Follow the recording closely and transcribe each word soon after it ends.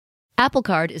Apple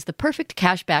Card is the perfect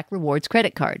cashback rewards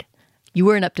credit card. You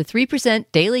earn up to 3%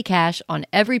 daily cash on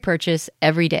every purchase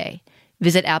every day.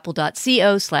 Visit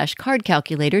apple.co/card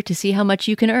calculator to see how much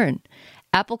you can earn.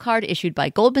 Apple Card issued by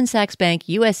Goldman Sachs Bank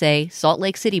USA, Salt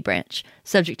Lake City branch.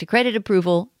 Subject to credit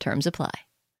approval. Terms apply.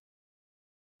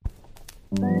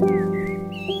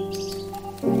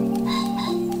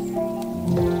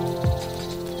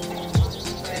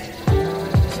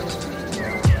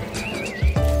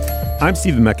 I'm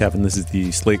Stephen Metcalf, and this is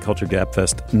the Slate Culture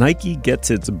Gabfest. Nike gets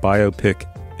its Biopic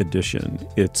edition.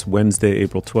 It's Wednesday,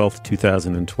 April 12th,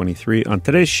 2023. On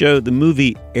today's show, the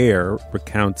movie Air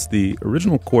recounts the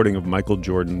original courting of Michael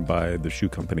Jordan by the shoe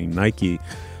company Nike,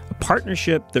 a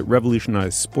partnership that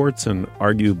revolutionized sports and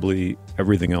arguably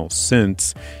everything else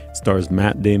since. It stars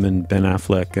Matt Damon, Ben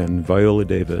Affleck, and Viola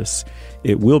Davis.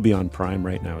 It will be on Prime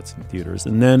right now. It's in theaters.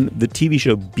 And then the TV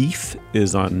show Beef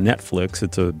is on Netflix.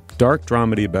 It's a dark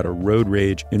dramedy about a road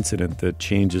rage incident that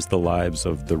changes the lives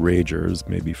of the ragers,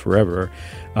 maybe forever.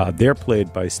 They're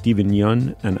played by Steven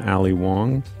Yeun and Ali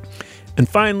Wong. And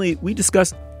finally, we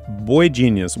discussed Boy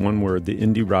Genius, one word, the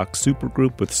indie rock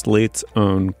supergroup with Slate's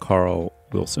own Carl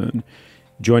Wilson.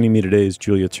 Joining me today is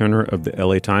Julia Turner of the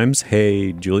LA Times.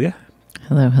 Hey, Julia.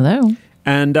 Hello, hello.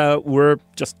 And we're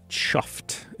just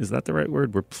chuffed. Is that the right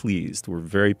word? We're pleased. We're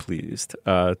very pleased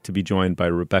to be joined by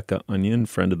Rebecca Onion,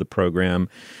 friend of the program.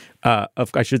 I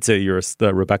should say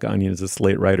Rebecca Onion is a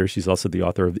Slate writer. She's also the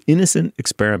author of Innocent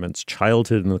Experiments,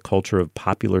 Childhood and the Culture of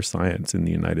Popular Science in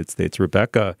the United States.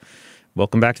 Rebecca,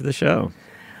 welcome back to the show.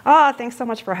 Oh, thanks so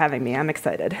much for having me. I'm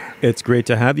excited. It's great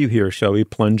to have you here. Shall we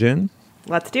plunge in?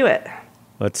 Let's do it.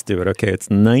 Let's do it. Okay, it's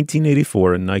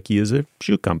 1984, and Nike is a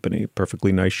shoe company,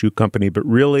 perfectly nice shoe company, but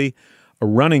really a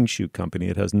running shoe company.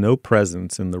 It has no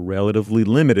presence in the relatively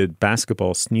limited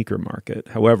basketball sneaker market.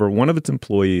 However, one of its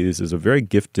employees is a very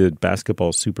gifted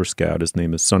basketball super scout. His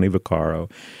name is Sonny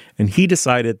Vaccaro, and he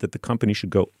decided that the company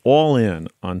should go all in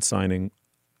on signing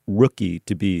rookie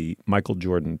to be Michael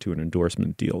Jordan to an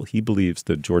endorsement deal. He believes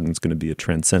that Jordan's going to be a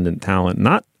transcendent talent.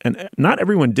 Not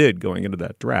everyone did going into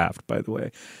that draft, by the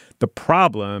way. The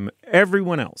problem,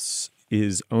 everyone else,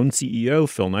 his own CEO,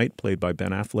 Phil Knight, played by Ben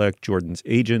Affleck, Jordan's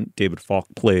agent, David Falk,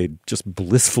 played just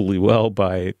blissfully well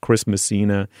by Chris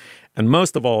Messina, and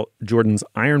most of all, Jordan's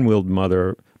iron-willed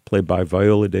mother, played by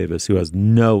Viola Davis, who has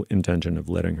no intention of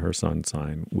letting her son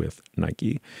sign with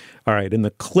Nike. All right, in the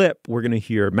clip, we're going to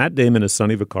hear Matt Damon as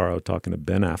Sonny Vaccaro talking to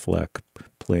Ben Affleck,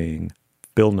 playing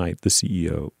Phil Knight, the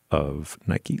CEO of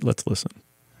Nike. Let's listen.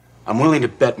 I'm willing to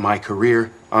bet my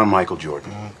career on Michael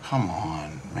Jordan. Come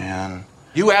on, man.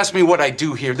 You ask me what I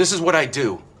do here. This is what I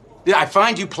do. I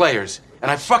find you players, and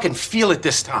I fucking feel it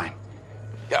this time.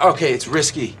 Okay, it's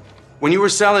risky. When you were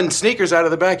selling sneakers out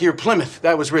of the back of your Plymouth,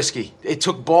 that was risky. It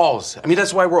took balls. I mean,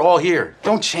 that's why we're all here.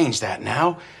 Don't change that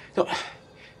now.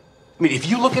 If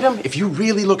you look at him, if you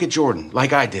really look at Jordan,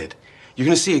 like I did, you're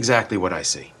going to see exactly what I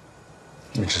see.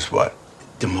 Which is what?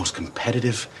 The most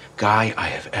competitive guy I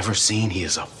have ever seen. He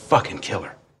is a fucking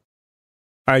killer.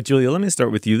 All right, Julia, let me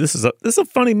start with you. This is a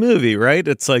funny movie, right?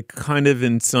 It's like kind of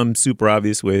in some super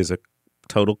obvious ways a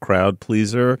total crowd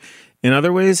pleaser. In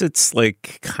other ways, it's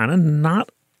like kind of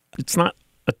not. It's not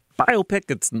a biopic.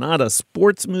 It's not a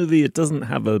sports movie. It doesn't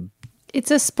have a.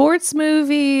 It's a sports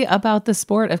movie about the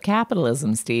sport of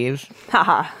capitalism, Steve.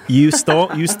 Haha. You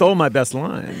stole my best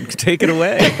line. Take it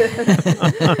away.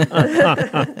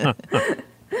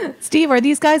 Steve, are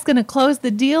these guys going to close the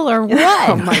deal or what?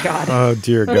 Oh my God. Oh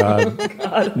dear God.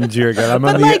 Dear God. I'm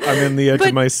in the edge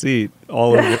of my seat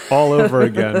all over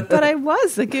again. But I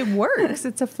was like, it works.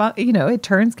 It's a fun, it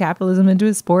turns capitalism into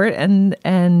a sport and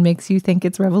makes you think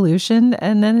it's revolution,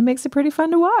 and then it makes it pretty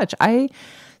fun to watch. I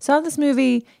saw this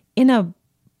movie in a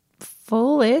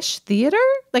full-ish theater.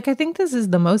 Like, I think this is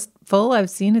the most full I've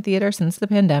seen a theater since the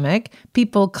pandemic.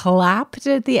 People clapped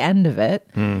at the end of it.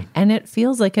 And it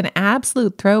feels like an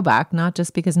absolute throwback, not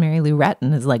just because Mary Lou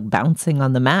Retton is like bouncing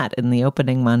on the mat in the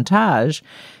opening montage.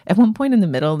 At one point in the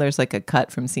middle, there's like a cut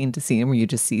from scene to scene where you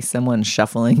just see someone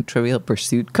shuffling Trivial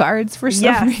Pursuit cards for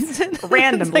some reason.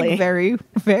 Randomly. It's like very,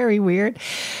 very weird.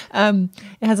 It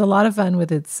has a lot of fun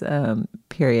with its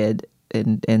period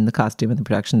in the costume and the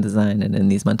production design and in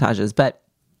these montages. But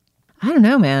I don't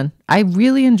know, man. I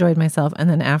really enjoyed myself. And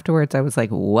then afterwards I was like,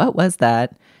 what was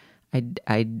that?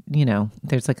 I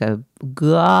there's like a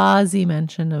gauzy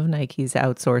mention of Nike's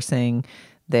outsourcing.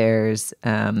 There's,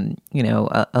 a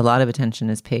lot of attention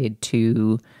is paid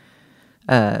to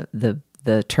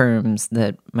the terms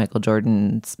that Michael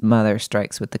Jordan's mother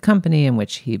strikes with the company, in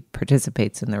which he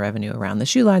participates in the revenue around the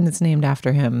shoe line that's named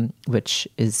after him, which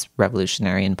is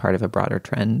revolutionary and part of a broader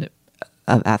trend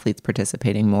athletes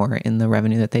participating more in the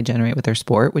revenue that they generate with their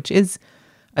sport, which is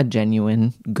a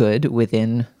genuine good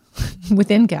within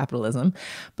capitalism.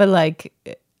 But like,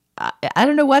 I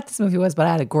don't know what this movie was, but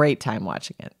I had a great time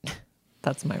watching it.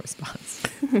 That's my response.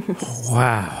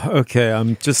 Wow. Okay.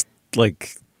 I'm just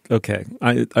like, okay.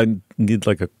 I need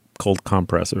like a cold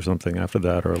compress or something after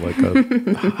that, or like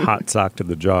a hot sock to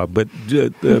the jaw. But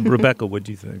Rebecca, what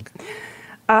do you think?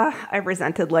 I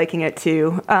resented liking it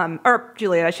too. Or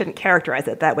Julia, I shouldn't characterize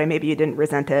it that way. Maybe you didn't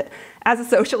resent it. As a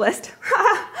socialist,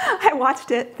 I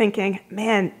watched it thinking,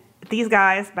 man, these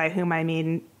guys, by whom I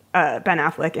mean Ben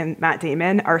Affleck and Matt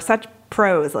Damon, are such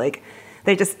pros. Like,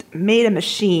 they just made a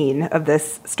machine of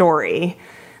this story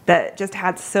that just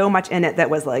had so much in it that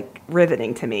was like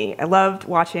riveting to me. I loved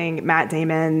watching Matt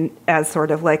Damon as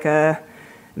sort of like a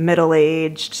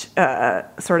middle-aged,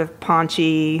 sort of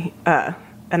paunchy,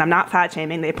 and I'm not fat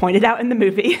shaming, they pointed out in the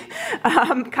movie,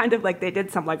 kind of like they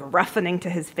did some like roughening to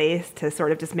his face to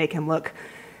sort of just make him look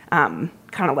kind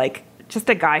of like just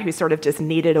a guy who sort of just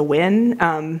needed a win.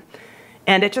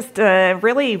 And it just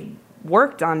really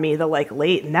worked on me, the like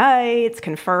late nights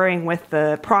conferring with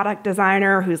the product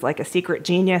designer who's like a secret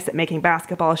genius at making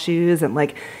basketball shoes and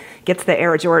like gets the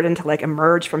Air Jordan to like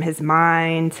emerge from his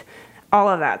mind. All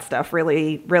of that stuff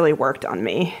really, really worked on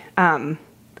me.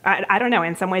 I don't know,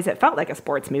 in some ways it felt like a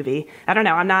sports movie. I don't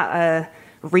know, I'm not a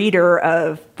reader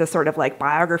of the sort of like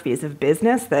biographies of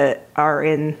business that are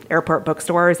in airport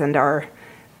bookstores and are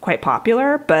quite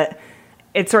popular, but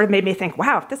it sort of made me think,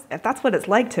 wow, if that's what it's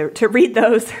like to read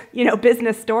those,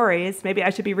 business stories, maybe I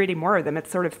should be reading more of them.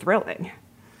 It's sort of thrilling.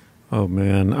 Oh,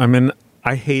 man. I mean,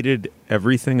 I hated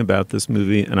everything about this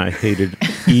movie, and I hated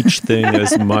each thing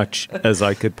as much as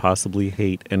I could possibly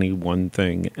hate any one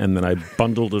thing. And then I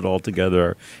bundled it all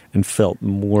together and felt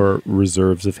more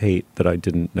reserves of hate that I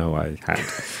didn't know I had.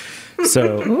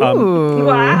 So,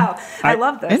 wow. I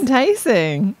love this.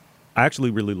 Enticing. I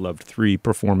actually really loved 3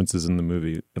 performances in the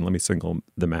movie, and let me single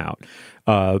them out.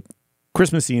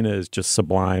 Chris Messina is just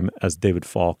sublime as David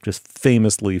Falk, just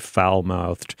famously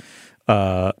foul-mouthed.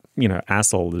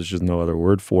 Asshole is just no other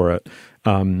word for it.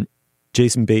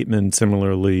 Jason Bateman,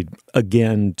 similarly,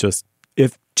 again, just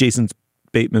if Jason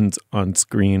Bateman's on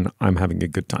screen, I'm having a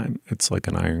good time. It's like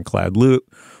an ironclad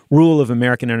rule of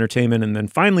American entertainment. And then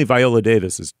finally, Viola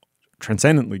Davis is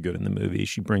transcendently good in the movie.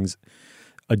 She brings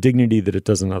a dignity that it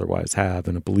doesn't otherwise have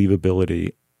and a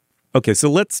believability. Okay, so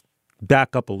let's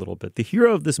back up a little bit. The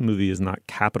hero of this movie is not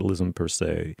capitalism per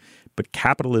se, but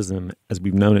capitalism as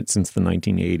we've known it since the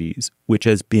 1980s, which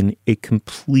has been a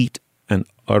complete and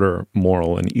utter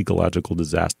moral and ecological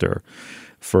disaster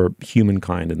for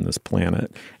humankind in this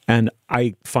planet. And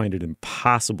I find it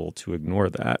impossible to ignore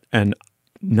that. And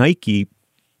Nike,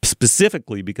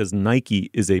 specifically because Nike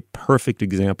is a perfect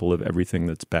example of everything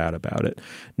that's bad about it.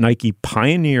 Nike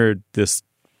pioneered this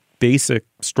basic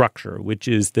structure, which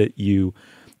is that you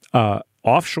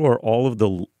offshore all of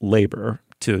the labor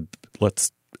to,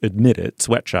 let's admit it,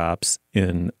 sweatshops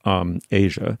in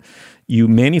Asia. You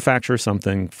manufacture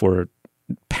something for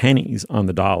pennies on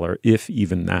the dollar, if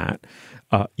even that.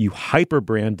 You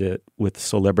hyper-brand it with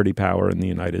celebrity power in the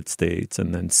United States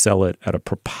and then sell it at a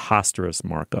preposterous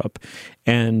markup.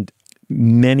 And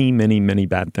many, many, many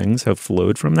bad things have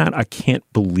flowed from that. I can't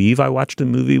believe I watched a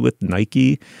movie with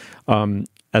Nike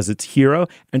as its hero.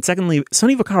 And secondly,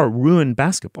 Sonny Vaccaro ruined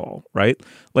basketball, right?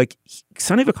 Like,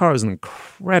 Sonny Vaccaro is an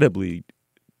incredibly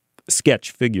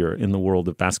sketch figure in the world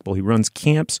of basketball. He runs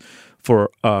camps for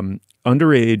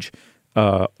underage,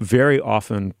 very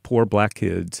often poor black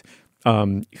kids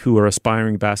who are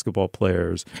aspiring basketball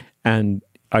players. And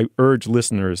I urge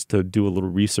listeners to do a little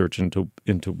research into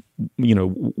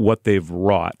what they've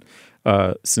wrought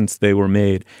since they were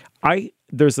made.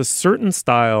 There's a certain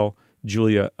style,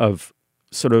 Julia, of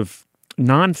sort of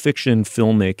nonfiction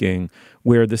filmmaking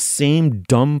where the same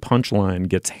dumb punchline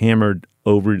gets hammered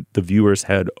over the viewer's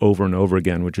head over and over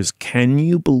again, which is, can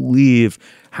you believe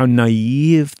how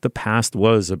naive the past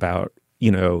was about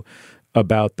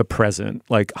the present?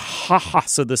 Like,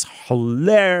 so this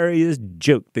hilarious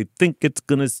joke. They think it's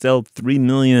going to sell 3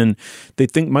 million. They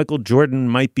think Michael Jordan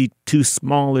might be too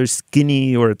small or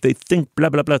skinny, or they think blah,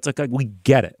 blah, blah. It's like we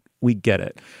get it. We get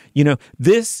it.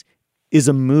 This is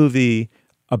a movie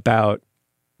about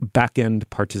back-end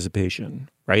participation,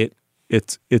 right?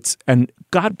 It's and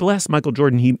God bless Michael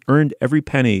Jordan. He earned every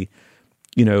penny,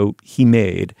 he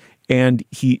made. And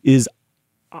he is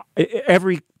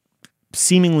every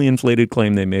seemingly inflated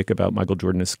claim they make about Michael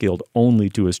Jordan is scaled only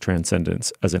to his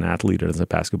transcendence as an athlete and as a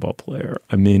basketball player.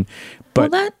 I mean,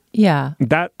 but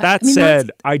that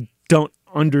said, I don't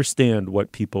understand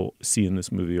what people see in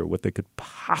this movie or what they could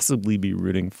possibly be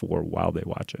rooting for while they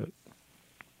watch it.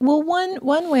 Well,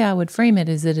 one way I would frame it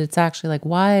is that it's actually like,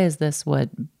 why is this what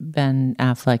Ben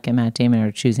Affleck and Matt Damon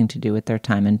are choosing to do with their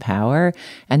time and power?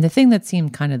 And the thing that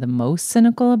seemed kind of the most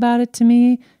cynical about it to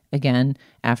me, again,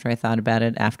 after I thought about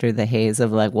it, after the haze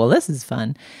of like, well, this is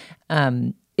fun,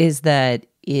 is that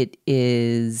it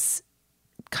is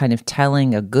kind of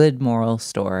telling a good moral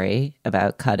story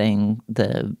about cutting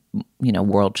the,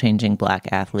 world-changing black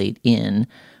athlete in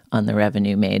on the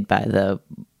revenue made by the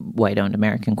white-owned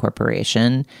American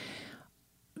corporation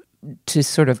to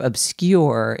sort of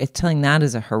obscure, it's telling that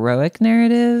as a heroic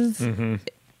narrative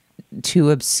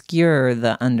to obscure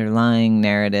the underlying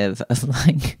narrative of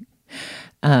like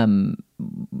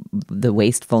the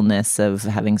wastefulness of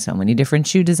having so many different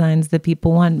shoe designs that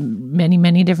people want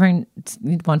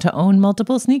want to own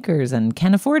multiple sneakers and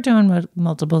can't afford to own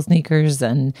multiple sneakers,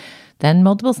 and then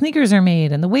multiple sneakers are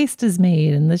made and the waste is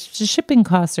made and the shipping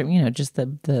costs are, just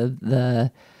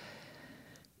the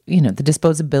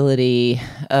disposability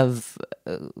of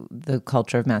the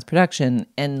culture of mass production.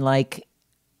 And like,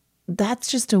 that's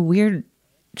just a weird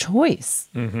choice.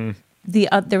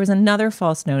 There was another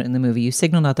false note in the movie. You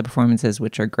signaled out the performances,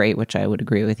 which are great, which I would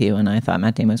agree with you, and I thought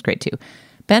Matt Damon was great too.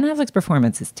 Ben Affleck's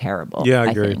performance is terrible. Yeah,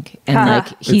 I agree. Think. And like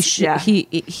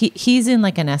he's in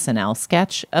like an SNL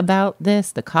sketch about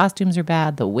this. The costumes are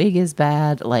bad. The wig is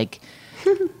bad. Like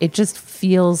it just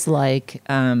feels like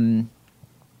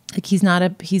he's a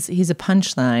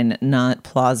punchline, not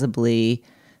plausibly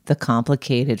the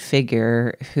complicated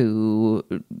figure who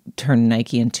turned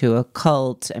Nike into a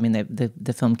cult. I mean,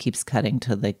 the film keeps cutting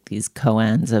to like these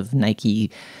koans of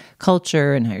Nike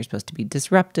culture and how you're supposed to be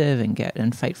disruptive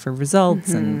and fight for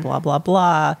results and blah, blah,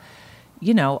 blah.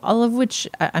 All of which,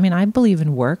 I mean, I believe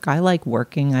in work. I like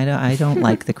working. I don't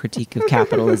like the critique of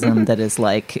capitalism that is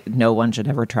like no one should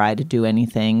ever try to do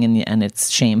anything and it's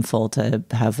shameful to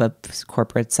have a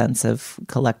corporate sense of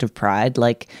collective pride.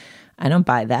 Like, I don't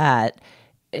buy that.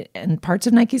 And parts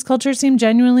of Nike's culture seem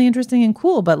genuinely interesting and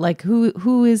cool, but like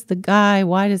who is the guy?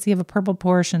 Why does he have a purple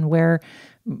Porsche and wear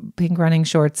pink running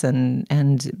shorts and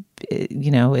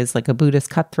is like a Buddhist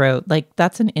cutthroat? Like,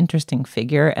 that's an interesting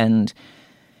figure, and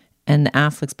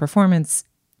Affleck's performance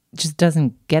just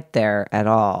doesn't get there at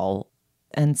all.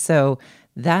 And so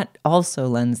that also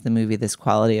lends the movie this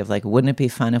quality of like, wouldn't it be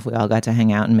fun if we all got to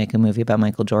hang out and make a movie about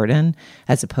Michael Jordan,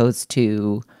 as opposed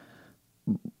to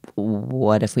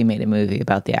what if we made a movie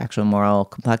about the actual moral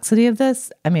complexity of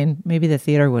this? I mean, maybe the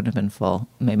theater wouldn't have been full.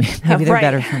 Maybe they're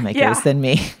better filmmakers than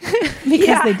me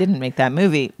because they didn't make that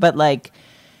movie. But like,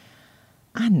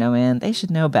 I don't know, man, they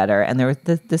should know better. And there was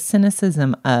the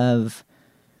cynicism of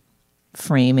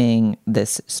framing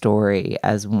this story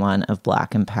as one of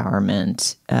Black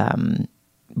empowerment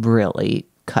really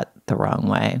cut the wrong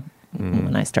way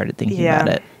when I started thinking about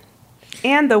it.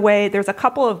 And the way there's a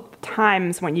couple of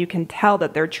times when you can tell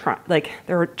that they're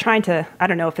trying to, I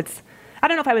don't know if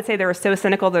I would say they were so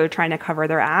cynical that they're trying to cover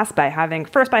their ass by having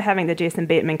the Jason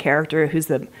Bateman character, who's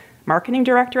the marketing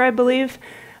director, I believe,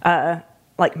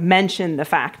 mention the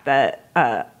fact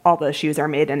that all the shoes are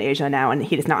made in Asia now, and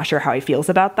he's not sure how he feels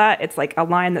about that. It's like a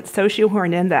line that's so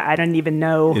shoehorned in that I don't even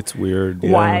know. It's weird.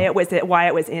 Why it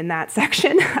was in that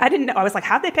section. I didn't know. I was like,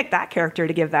 how'd they pick that character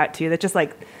to give that to? That just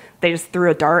like they just threw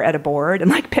a dart at a board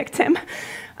and like picked him.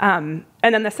 And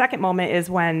then the second moment is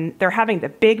when they're having the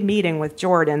big meeting with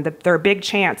Jordan, their big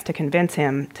chance to convince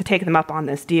him to take them up on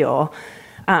this deal.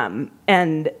 And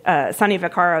Sonny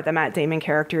Vaccaro, the Matt Damon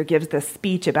character, gives this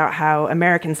speech about how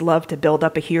Americans love to build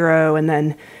up a hero, and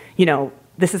then,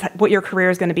 this is what your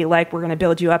career is going to be like. We're going to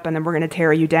build you up, and then we're going to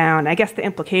tear you down. I guess the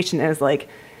implication is like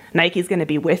Nike's going to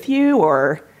be with you,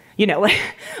 or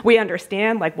we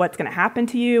understand like what's going to happen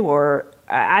to you, or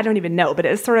I don't even know. But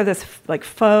it's sort of this like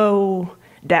faux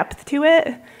depth to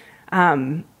it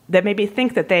that made me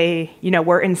think that they,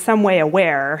 were in some way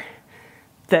aware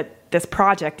that this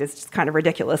project is just kind of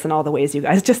ridiculous in all the ways you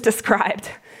guys just described,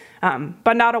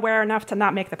 but not aware enough to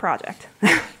not make the project.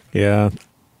 Yeah.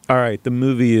 All right. The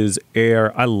movie is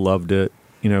Air. I loved it.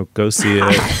 Go see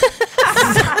it.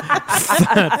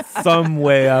 Thumb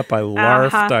way up. I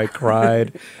laughed. I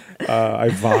cried. I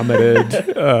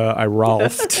vomited. I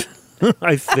Ralphed.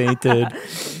 I fainted.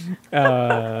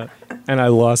 And I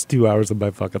lost 2 hours of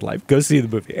my fucking life. Go see the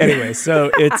movie. Anyway, so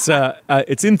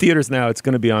it's in theaters now. It's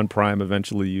going to be on Prime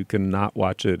eventually. You can not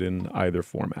watch it in either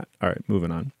format. All right,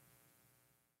 moving on.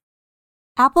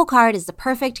 Apple Card is the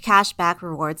perfect cash back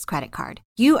rewards credit card.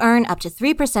 You earn up to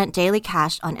 3% daily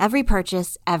cash on every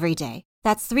purchase every day.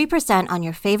 That's 3% on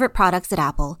your favorite products at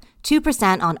Apple,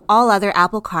 2% on all other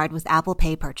Apple Card with Apple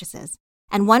Pay purchases,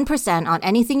 and 1% on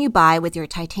anything you buy with your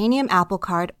titanium Apple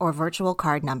Card or virtual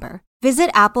card number.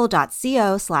 Visit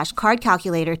apple.co/card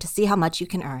calculator to see how much you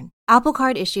can earn. Apple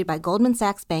Card issued by Goldman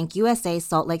Sachs Bank USA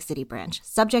Salt Lake City branch.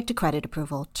 Subject to credit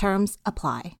approval. Terms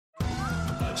apply.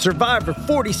 Survivor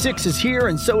 46 is here,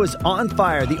 and so is On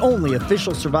Fire, the only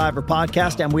official Survivor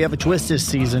podcast, and we have a twist this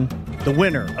season. The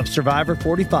winner of Survivor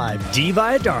 45, Dee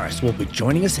Valladares, will be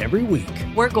joining us every week.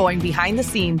 We're going behind the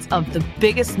scenes of the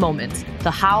biggest moments, the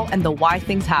how and the why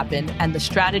things happen, and the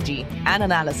strategy and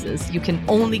analysis you can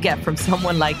only get from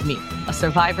someone like me, a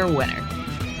Survivor winner.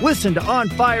 Listen to On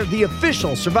Fire, the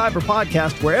official Survivor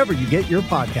podcast, wherever you get your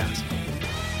podcast.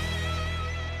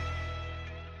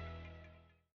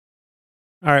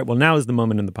 All right, well, now is the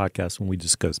moment in the podcast when we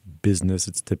discuss business.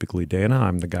 It's typically Dana.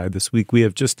 I'm the guy this week. We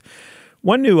have just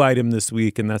one new item this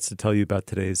week, and that's to tell you about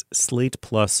today's Slate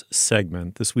Plus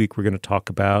segment. This week, we're going to talk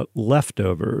about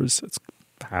leftovers. It's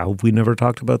how we never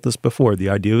talked about this before. The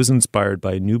idea was inspired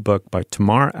by a new book by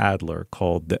Tamar Adler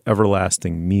called The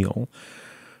Everlasting Meal.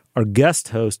 Our guest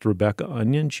host, Rebecca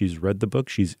Onion, she's read the book.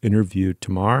 She's interviewed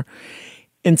Tamar.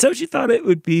 And so she thought it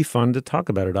would be fun to talk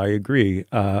about it. I agree.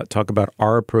 Talk about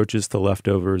our approaches to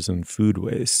leftovers and food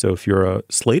waste. So if you're a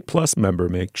Slate Plus member,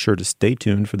 make sure to stay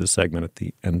tuned for the segment at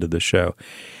the end of the show.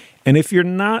 And if you're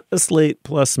not a Slate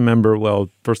Plus member, well,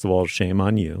 first of all, shame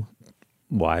on you.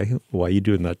 Why? Why are you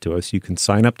doing that to us? You can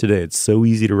sign up today. It's so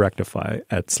easy to rectify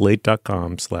at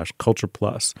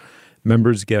slate.com/cultureplus.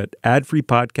 Members get ad-free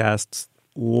podcasts,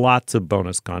 lots of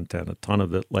bonus content, a ton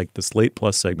of it, like the Slate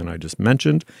Plus segment I just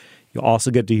mentioned. You'll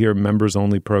also get to hear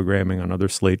members-only programming on other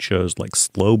Slate shows like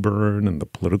Slow Burn and the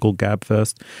Political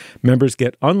Gabfest. Members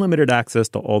get unlimited access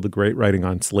to all the great writing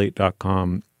on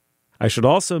Slate.com. I should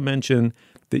also mention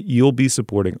that you'll be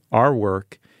supporting our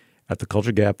work at the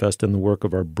Culture Gabfest and the work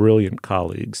of our brilliant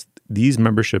colleagues. These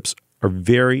memberships are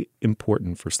very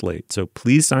important for Slate. So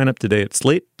please sign up today at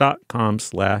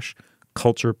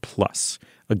slate.com/cultureplus.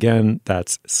 Again,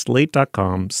 that's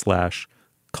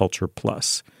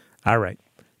slate.com/cultureplus. All right.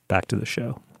 Back to the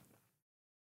show.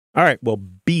 All right. Well,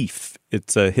 Beef.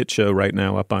 It's a hit show right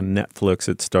now up on Netflix.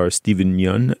 It stars Steven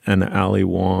Yeun and Ali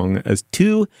Wong as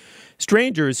two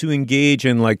strangers who engage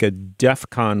in like a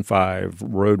DEFCON 5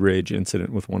 road rage incident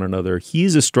with one another.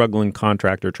 He's a struggling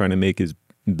contractor trying to make his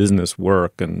business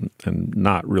work and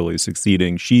not really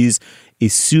succeeding. She's a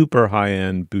super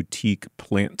high-end boutique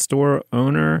plant store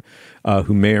owner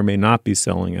who may or may not be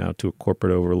selling out to a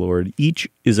corporate overlord. Each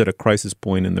is at a crisis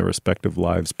point in their respective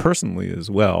lives, personally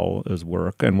as well as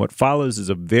work. And what follows is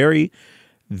a very,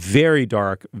 very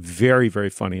dark, very, very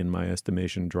funny, in my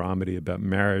estimation, dramedy about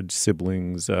marriage,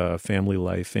 siblings, family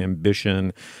life,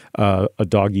 ambition, a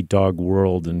dog-eat-dog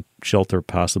world, and shelter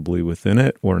possibly within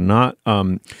it or not.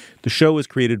 The show was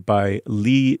created by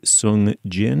Lee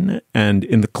Sung-jin, and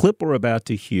in the clip we're about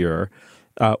to hear,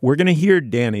 we're going to hear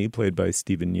Danny, played by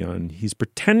Steven Yeun. He's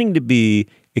pretending to be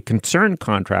a concerned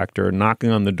contractor knocking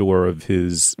on the door of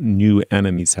his new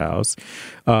enemy's house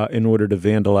in order to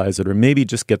vandalize it or maybe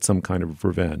just get some kind of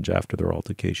revenge after their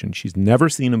altercation. She's never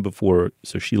seen him before,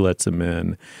 so she lets him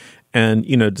in. And,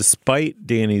 you know, despite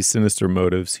Danny's sinister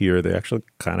motives here, they actually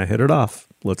kind of hit it off.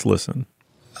 Let's listen.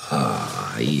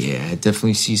 Yeah, I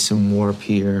definitely see some warp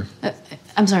here.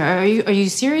 I'm sorry, are you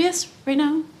serious right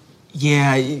now?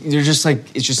 Yeah, you're just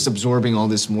like, it's just absorbing all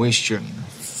this moisture.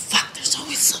 Fuck, there's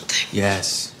always something.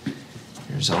 Yes,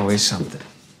 there's always something.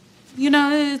 You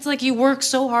know, it's like you work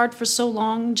so hard for so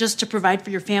long just to provide for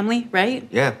your family, right?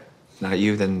 Yeah, not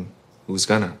you, then who's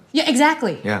gonna? Yeah,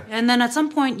 exactly. Yeah. And then at some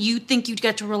point you think you'd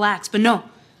get to relax, but no,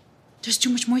 there's too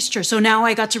much moisture. So now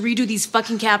I got to redo these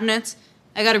fucking cabinets.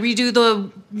 I got to redo the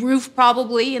roof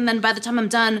probably, and then by the time I'm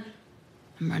done,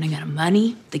 I'm running out of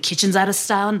money, the kitchen's out of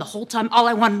style, and the whole time all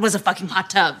I wanted was a fucking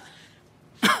hot tub.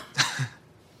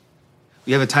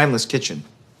 We have a timeless kitchen.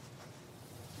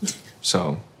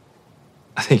 So,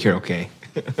 I think you're okay.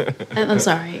 I'm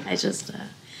sorry, I'm just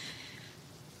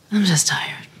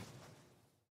tired.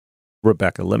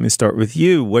 Rebecca, let me start with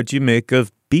you. What'd you make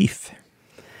of Beef?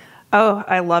 Oh,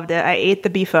 I loved it. I ate the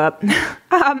beef up.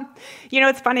 You know,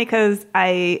 it's funny because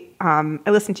I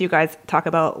listened to you guys talk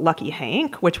about Lucky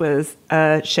Hank, which was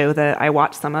a show that I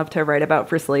watched some of to write about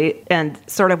for Slate, and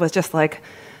sort of was just like,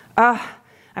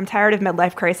 I'm tired of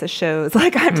midlife crisis shows.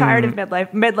 Like, I'm tired of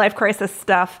midlife crisis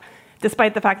stuff,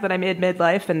 despite the fact that I'm in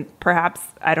midlife and perhaps,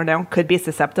 I don't know, could be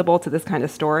susceptible to this kind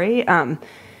of story.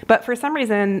 But for some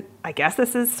reason, I guess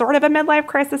this is sort of a midlife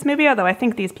crisis movie, although I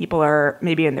think these people are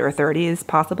maybe in their 30s,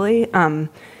 possibly.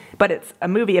 But it's a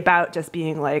movie about just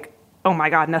being like, oh my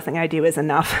God, nothing I do is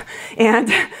enough.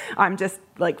 And I'm just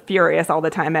like furious all the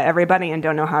time at everybody and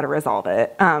don't know how to resolve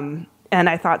it. And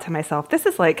I thought to myself, this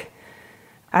is like,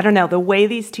 I don't know, the way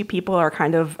these two people are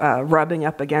kind of rubbing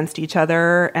up against each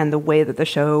other and the way that the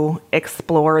show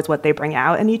explores what they bring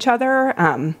out in each other.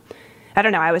 I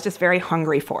don't know, I was just very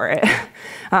hungry for it.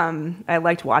 I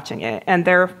liked watching it, and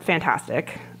they're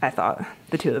fantastic, I thought,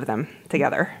 the two of them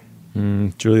together.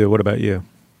 Julia, what about you?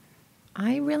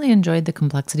 I really enjoyed the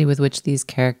complexity with which these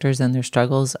characters and their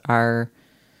struggles are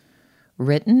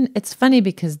written. It's funny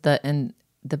because the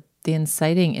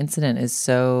inciting incident is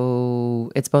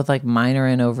it's both like minor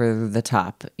and over the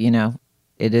top,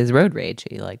 It is road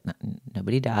ragey. Like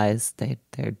nobody dies.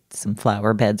 Some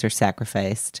flower beds are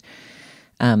sacrificed.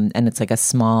 And it's like a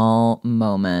small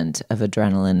moment of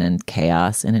adrenaline and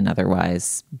chaos in an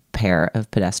otherwise pair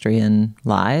of pedestrian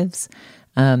lives.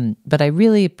 But I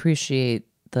really appreciate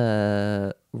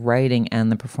the writing and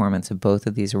the performance of both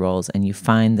of these roles, and you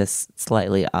find this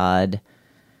slightly odd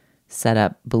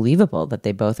setup believable, that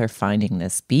they both are finding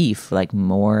this beef like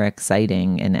more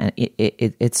exciting, and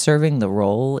it's serving the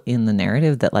role in the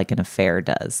narrative that like an affair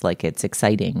does. Like it's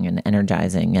exciting and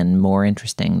energizing and more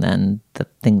interesting than the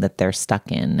thing that they're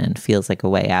stuck in and feels like a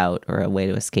way out or a way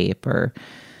to escape or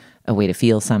a way to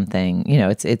feel something.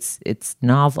 It's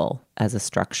novel as a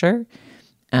structure.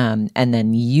 And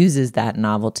then uses that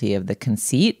novelty of the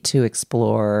conceit to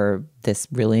explore this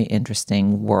really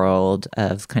interesting world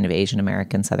of kind of Asian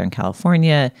American Southern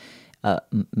California,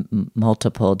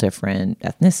 multiple different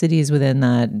ethnicities within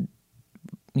that,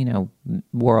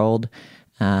 world,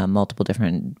 multiple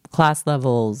different class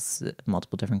levels,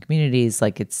 multiple different communities.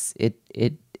 Like it's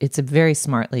a very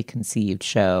smartly conceived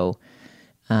show,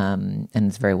 and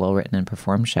it's a very well written and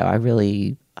performed show.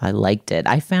 I liked it.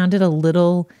 I found it a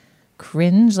little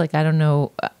cringe. Like, I don't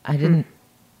know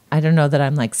that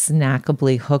I'm like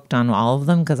snackably hooked on all of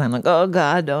them, because I'm like, oh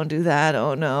God, don't do that.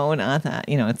 Oh no, not that.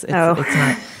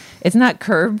 It's not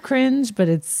curb cringe, but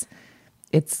it's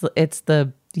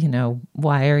the,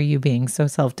 why are you being so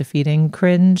self-defeating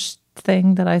cringe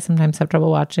thing that I sometimes have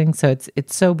trouble watching. So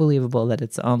it's so believable that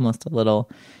it's almost a little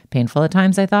painful at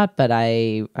times, I thought, but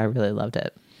I really loved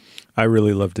it. I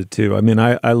really loved it too. I mean,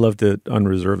 I loved it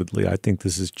unreservedly. I think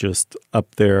this is just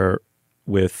up there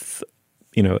with,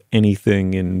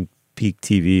 anything in peak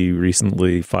TV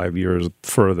recently, 5 years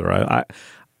further.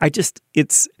 I just,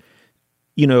 it's,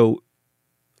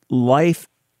 life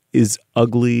is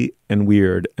ugly and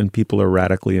weird, and people are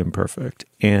radically imperfect.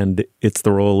 And it's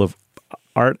the role of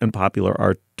art and popular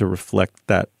art to reflect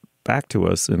that back to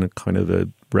us in a kind of a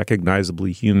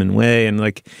recognizably human way. And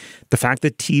like the fact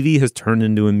that TV has turned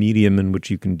into a medium in which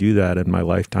you can do that in my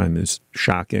lifetime is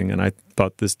shocking. And I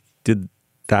thought this did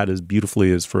that as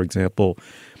beautifully as, for example,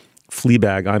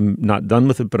 Fleabag. I'm not done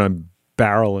with it, but I'm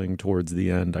barreling towards the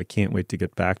end. I can't wait to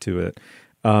get back to it.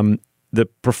 The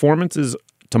performances,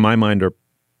 to my mind, are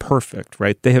perfect,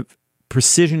 right? They have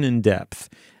precision and depth.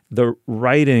 The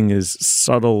writing is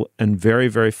subtle and very,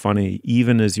 very funny,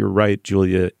 even as you're right,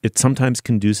 Julia. It sometimes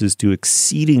conduces to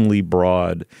exceedingly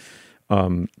broad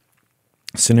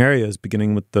scenarios,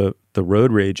 beginning with the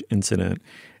road rage incident.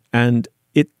 And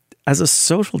it, as a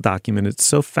social document, it's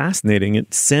so fascinating.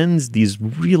 It sends these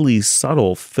really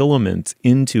subtle filaments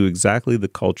into exactly the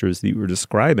cultures that you were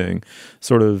describing,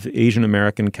 sort of Asian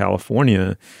American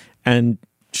California. And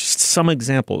just some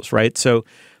examples, right? So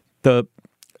the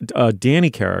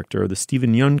Danny character, the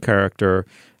Stephen Yeun character,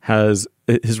 has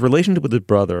his relationship with his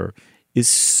brother is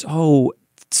so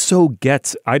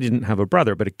gets, I didn't have a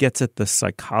brother, but it gets at the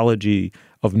psychology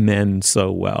of men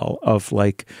so well, of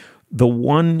like the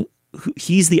one,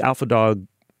 he's the alpha dog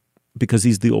because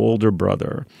he's the older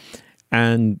brother,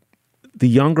 and the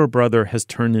younger brother has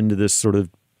turned into this sort of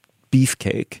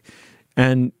beefcake,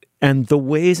 and the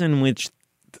ways in which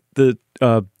the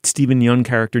Stephen Yeun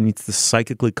character needs to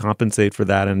psychically compensate for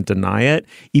that and deny it,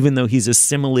 even though he's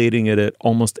assimilating it at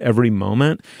almost every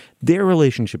moment. Their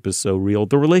relationship is so real.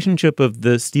 The relationship of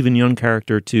the Stephen Yeun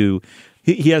character to,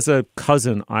 he has a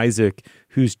cousin, Isaac,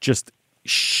 who's just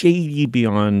shady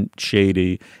beyond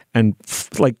shady and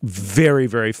like very,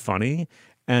 very funny.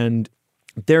 And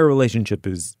their relationship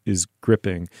is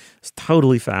gripping. It's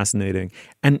totally fascinating.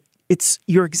 And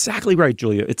you're exactly right,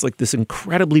 Julia. It's like this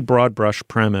incredibly broad brush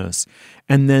premise.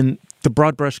 And then the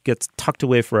broad brush gets tucked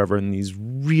away forever, and these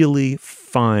really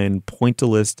fine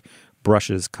pointillist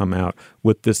brushes come out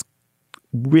with this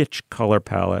rich color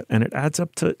palette. And it adds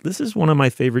up to, this is one of my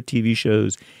favorite TV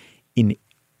shows in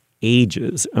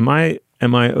ages. Am I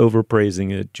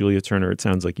overpraising it, Julia Turner? It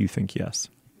sounds like you think yes.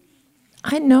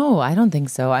 I don't think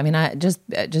so. I mean,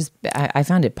 I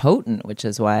found it potent, which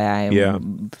is why I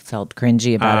felt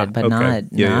cringy about it, but okay.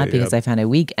 not because I found it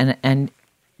weak. And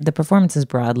the performances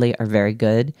broadly are very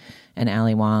good. And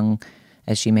Ali Wong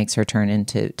as she makes her turn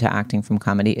into acting from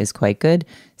comedy is quite good.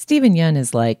 Steven Yeun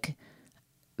is like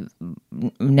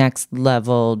next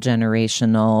level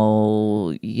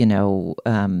generational,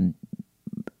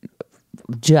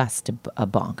 just a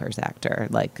bonkers actor,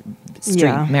 like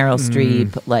Meryl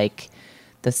Streep, like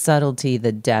the subtlety,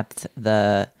 the depth,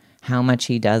 the how much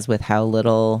he does with how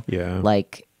little.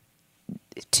 Like,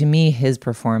 to me, his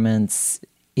performance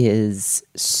is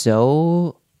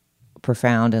so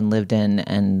profound and lived in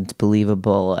and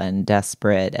believable and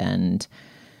desperate, and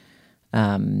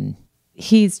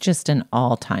he's just an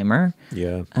all-timer.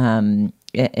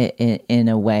 In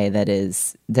a way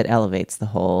that elevates the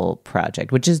whole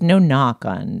project, which is no knock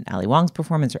on Ali Wong's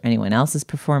performance or anyone else's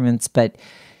performance, but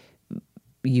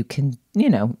you can,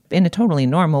 in a totally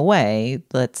normal way,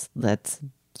 that's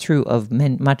true of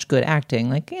much good acting,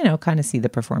 like, kind of see the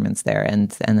performance there.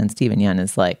 And then Steven Yeun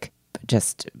is like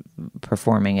just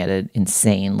performing at an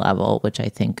insane level, which I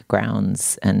think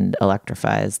grounds and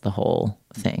electrifies the whole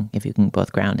thing. If you can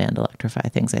both ground and electrify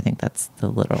things, I think that's the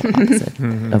literal opposite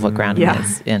of what grounding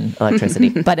is in electricity.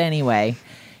 But anyway,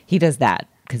 he does that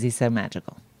because he's so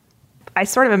magical. I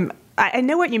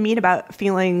know what you mean about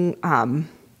feeling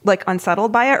like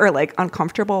unsettled by it or like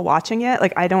uncomfortable watching it.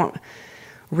 Like, I don't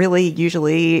really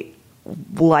usually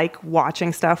like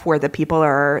watching stuff where the people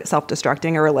are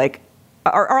self-destructing or like,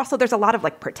 or also there's a lot of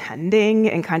like pretending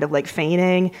and kind of like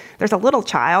feigning. There's a little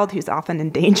child who's often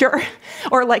in danger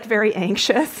or like very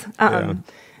anxious,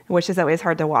 which is always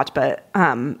hard to watch, but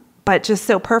just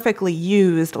so perfectly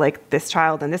used. Like, this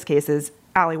child in this case is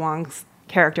Ali Wong's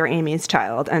character, Amy's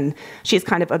child, and she's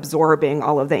kind of absorbing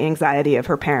all of the anxiety of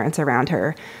her parents around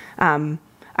her.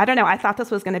 I don't know. I thought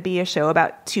this was going to be a show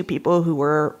about two people who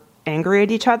were angry at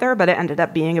each other, but it ended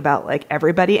up being about like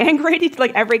everybody angry at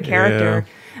like every character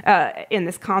in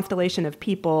this constellation of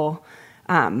people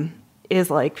is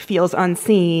like feels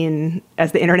unseen,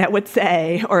 as the internet would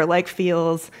say, or like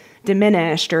feels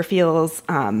diminished, or feels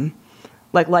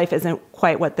like life isn't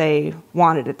quite what they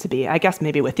wanted it to be. I guess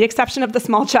maybe with the exception of the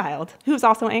small child, who's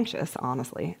also anxious,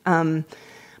 honestly.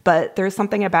 But there's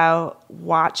something about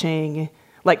watching,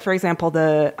 like, for example,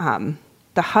 the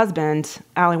husband,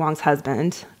 Ali Wong's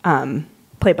husband,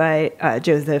 played by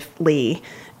Joseph Lee,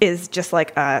 is just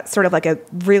like sort of like a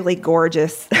really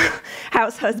gorgeous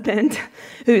house husband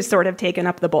who's sort of taken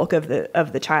up the bulk of the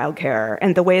childcare,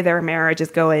 and the way their marriage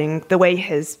is going, the way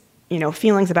his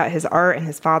feelings about his art and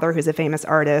his father, who's a famous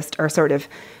artist, are sort of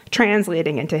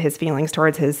translating into his feelings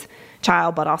towards his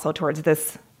child, but also towards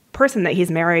this person that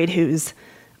he's married who's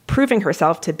proving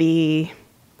herself to be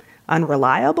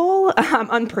unreliable,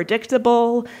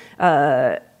 unpredictable,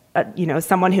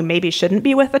 someone who maybe shouldn't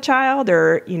be with a child,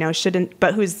 or, shouldn't,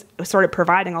 but who's sort of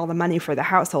providing all the money for the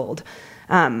household.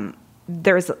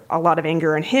 There's a lot of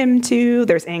anger in him too.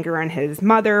 There's anger in his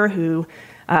mother, who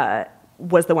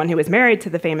was the one who was married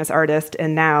to the famous artist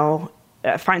and now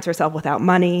finds herself without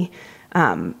money.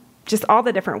 Just all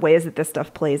the different ways that this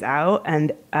stuff plays out.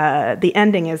 And the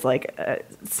ending is like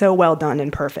so well done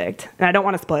and perfect. And I don't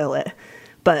want to spoil it,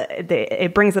 but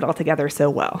it brings it all together so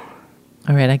well.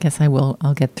 All right, I guess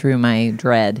I'll get through my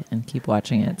dread and keep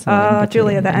watching it. So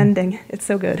Julia, the ending, it's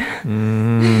so good. I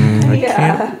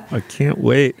can't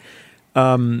wait.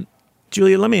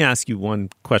 Julia, let me ask you one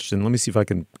question. Let me see if I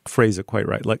can phrase it quite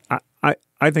right. Like,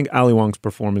 I think Ali Wong's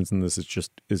performance in this is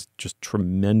just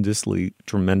tremendously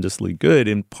good,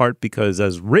 in part because,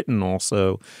 as written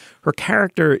also, her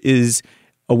character is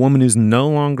a woman who's no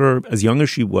longer as young as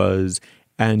she was,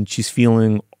 and she's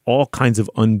feeling all kinds of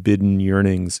unbidden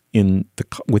yearnings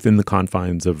within the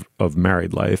confines of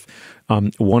married life,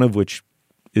 one of which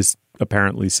is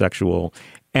apparently sexual.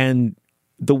 And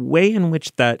the way in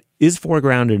which that is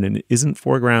foregrounded and isn't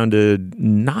foregrounded,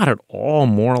 not at all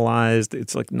moralized.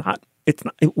 It's like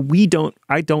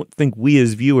I don't think we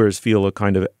as viewers feel a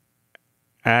kind of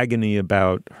agony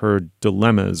about her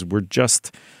dilemmas. We're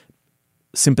just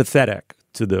sympathetic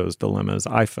to those dilemmas,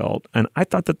 I felt. And I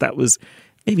thought that was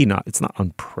maybe not, it's not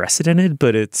unprecedented,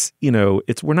 but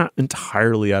we're not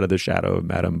entirely out of the shadow of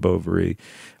Madame Bovary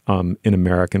in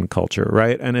American culture,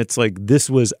 right? And it's like, this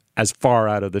was as far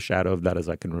out of the shadow of that as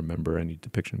I can remember any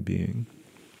depiction being.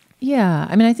 Yeah,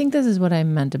 I mean, I think this is what I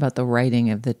meant about the writing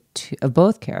of of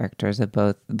both characters, of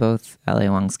both Ali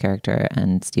Wong's character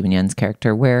and Steven Yeun's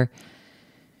character, where,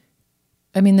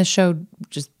 I mean, the show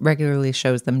just regularly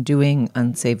shows them doing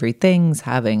unsavory things,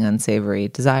 having unsavory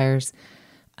desires.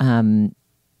 I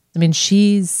mean,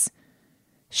 she's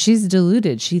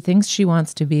deluded. She thinks she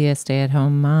wants to be a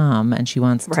stay-at-home mom, and she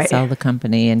wants to sell the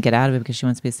company and get out of it because she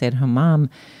wants to be a stay-at-home mom.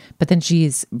 But then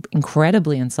she's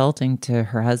incredibly insulting to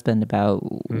her husband about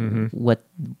what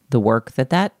the work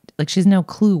that like she has no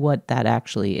clue what that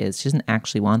actually is. She doesn't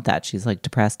actually want that. She's like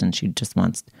depressed and she's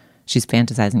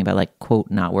fantasizing about like, quote,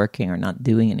 not working or not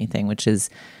doing anything, which is,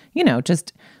 you know,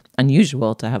 just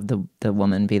unusual to have the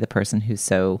woman be the person who's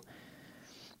so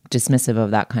dismissive of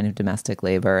that kind of domestic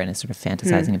labor and is sort of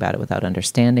fantasizing about it without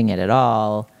understanding it at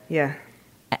all. Yeah.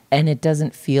 And it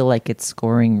doesn't feel like it's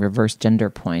scoring reverse gender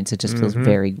points. It just feels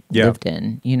very lived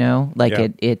in, you know, like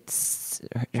it's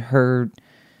her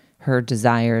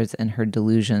desires and her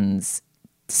delusions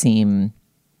seem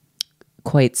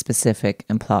quite specific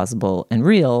and plausible and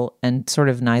real and sort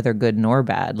of neither good nor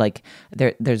bad. Like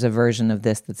there's a version of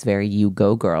this that's very you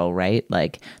go girl, right?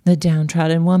 Like the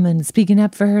downtrodden woman speaking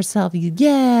up for herself.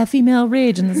 Yeah, female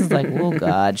rage. And this is like, oh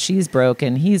God, she's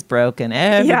broken. He's broken.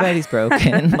 Everybody's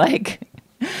broken. Like,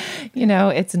 you know,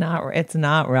 it's not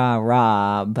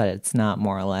rah, but it's not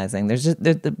moralizing. There's just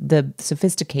the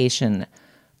sophistication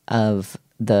of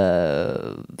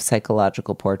the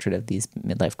psychological portrait of these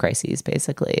midlife crises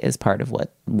basically is part of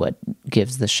what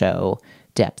gives the show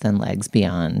depth and legs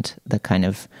beyond the kind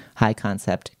of high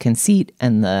concept conceit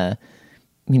and the,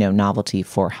 you know, novelty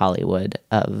for Hollywood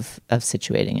of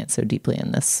situating it so deeply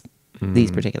in these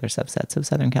particular subsets of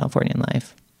Southern Californian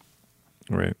life.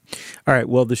 Right. All right.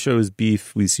 Well, the show is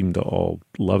Beef. We seem to all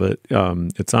love it.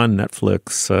 It's on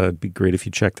Netflix. It'd be great if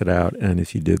you checked it out. And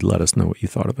if you did, let us know what you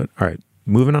thought of it. All right.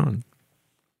 Moving on.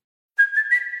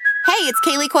 Hey, it's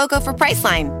Kaylee Cuoco for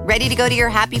Priceline. Ready to go to your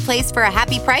happy place for a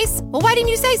happy price? Well, why didn't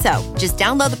you say so? Just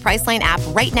download the Priceline app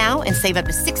right now and save up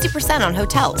to 60% on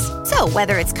hotels. So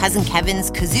whether it's Cousin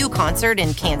Kevin's Kazoo Concert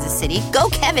in Kansas City, go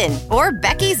Kevin, or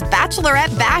Becky's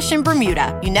Bachelorette Bash in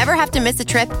Bermuda, you never have to miss a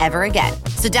trip ever again.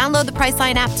 So download the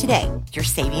Priceline app today. Your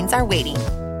savings are waiting.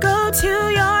 Go to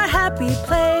your happy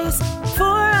place for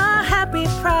a happy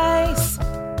price.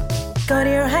 Go to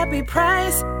your happy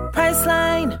price,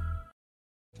 Priceline.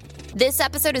 This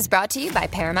episode is brought to you by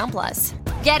Paramount Plus.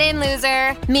 Get in,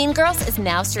 loser! Mean Girls is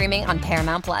now streaming on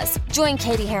Paramount Plus. Join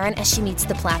Katie Heron as she meets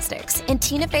the plastics in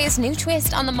Tina Fey's new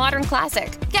twist on the modern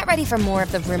classic. Get ready for more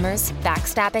of the rumors,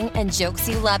 backstabbing, and jokes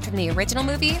you loved from the original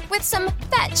movie with some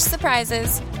fetch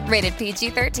surprises. Rated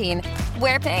PG-13.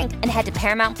 Wear pink and head to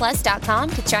ParamountPlus.com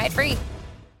to try it free.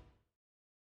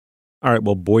 All right.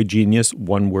 Well, Boy Genius,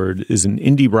 one word, is an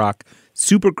indie rock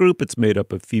supergroup. It's made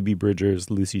up of Phoebe Bridgers,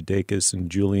 Lucy Dacus,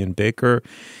 and Julian Baker,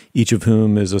 each of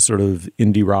whom is a sort of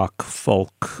indie rock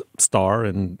folk star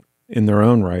in their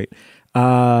own right.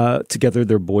 Together,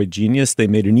 they're Boy Genius. They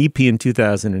made an EP in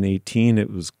 2018. It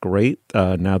was great.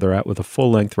 Now they're out with a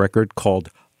full-length record called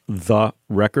The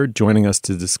Record. Joining us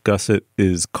to discuss it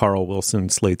is Carl Wilson,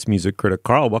 Slate's music critic.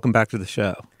 Carl, welcome back to the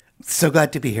show. So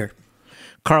glad to be here.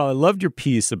 Carl, I loved your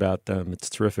piece about them. It's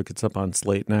terrific. It's up on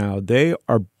Slate now. They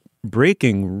are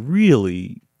breaking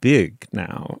really big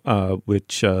now,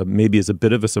 which maybe is a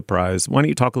bit of a surprise. Why don't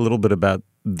you talk a little bit about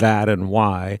that and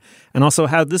why, and also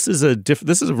how this is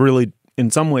really, in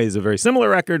some ways, a very similar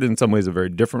record, in some ways, a very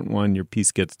different one. Your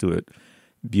piece gets to it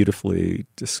beautifully.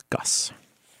 Discuss.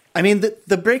 I mean,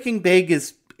 the breaking big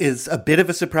is a bit of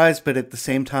a surprise, but at the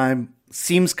same time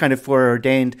seems kind of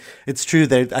foreordained. It's true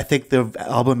that I think the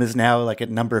album is now like at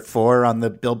number 4 on the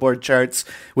Billboard charts,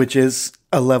 which is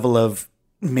a level of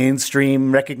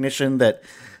mainstream recognition that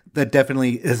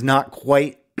definitely has not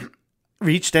quite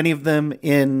reached any of them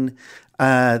in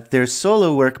their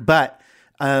solo work. But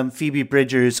Phoebe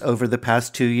Bridgers, over the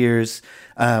past 2 years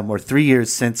or 3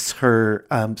 years since her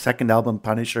second album,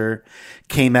 Punisher,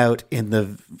 came out in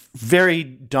the very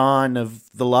dawn of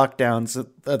the lockdowns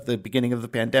at the beginning of the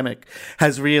pandemic,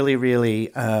 has really,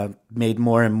 really made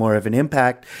more and more of an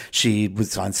impact. She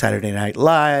was on Saturday Night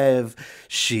Live.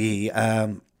 She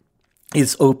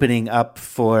is opening up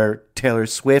for Taylor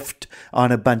Swift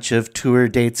on a bunch of tour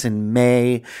dates in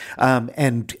May,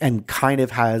 and kind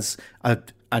of has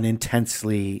an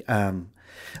intensely,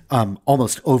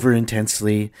 almost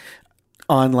over-intensely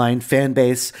online fan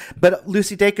base. But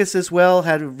Lucy Dacus as well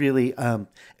had a really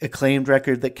acclaimed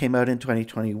record that came out in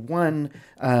 2021.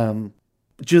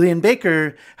 Julian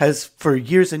Baker has, for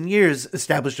years and years,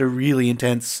 established a really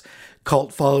intense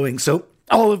cult following. So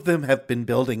all of them have been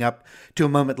building up to a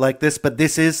moment like this, but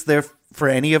this is for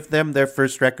any of them, their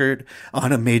first record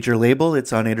on a major label.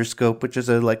 It's on Interscope, which is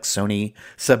a like Sony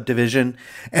subdivision.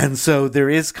 And so there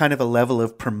is kind of a level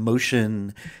of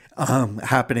promotion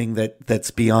happening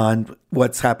that's beyond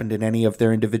what's happened in any of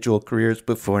their individual careers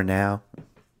before now.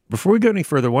 Before we go any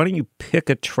further, why don't you pick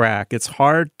a track? It's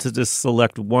hard to just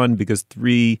select one because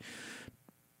 3,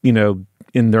 in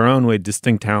their own way,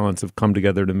 distinct talents have come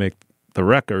together to make the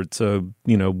record. So,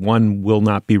 one will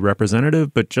not be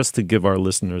representative, but just to give our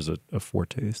listeners a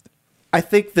foretaste. I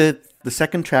think that The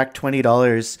second track,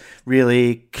 $20,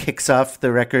 really kicks off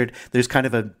the record. There's kind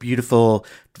of a beautiful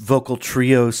vocal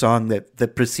trio song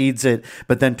that precedes it,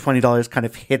 but then $20 kind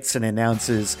of hits and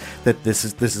announces that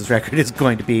this record is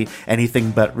going to be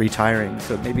anything but retiring.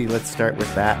 So maybe let's start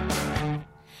with that.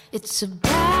 It's a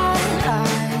bad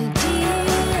idea,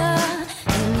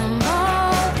 and I'm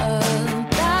all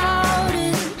about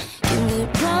it. Give me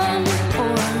one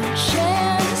more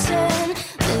chance, and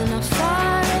then I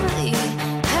finally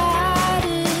had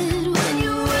it. When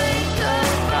you wake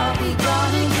up, I'll be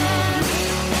gone again.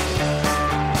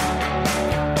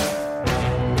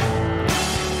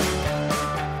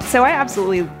 So I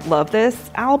absolutely love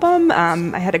this album.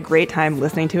 I had a great time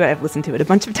listening to it. I've listened to it a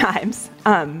bunch of times.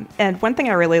 And one thing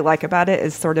I really like about it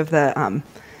is sort of the,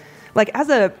 like as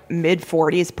a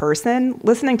mid-40s person,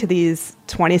 listening to these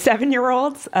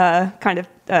 27-year-olds kind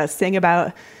of sing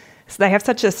about, so they have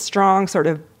such a strong sort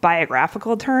of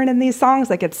biographical turn in these songs.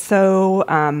 Like it's so,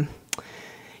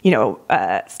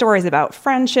 stories about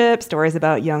friendship, stories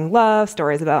about young love,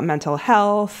 stories about mental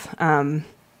health,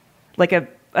 like a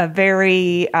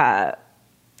very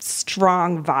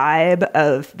strong vibe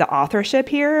of the authorship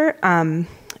here. And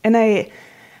I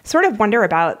sort of wonder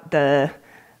about the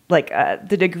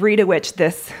degree to which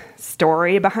this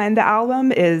story behind the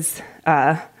album is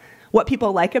what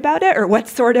people like about it, or what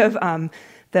sort of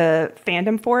the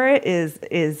fandom for it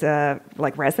is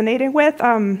like resonating with.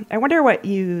 I wonder what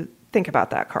you think about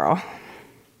that, Carl.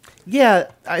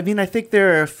 Yeah, I mean, I think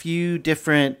there are a few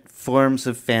different forms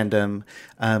of fandom.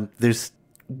 There's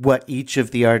what each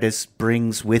of the artists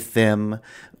brings with them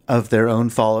of their own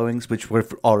followings, which were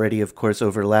already, of course,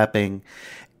 overlapping.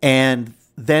 And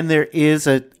then there is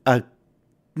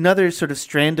another sort of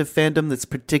strand of fandom that's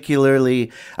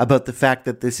particularly about the fact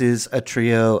that this is a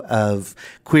trio of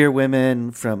queer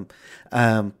women from,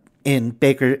 in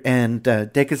Baker and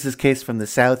Dacus's case, from the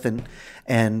South,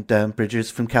 and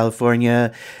Bridger's from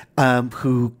California,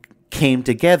 who came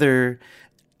together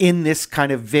in this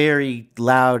kind of very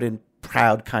loud and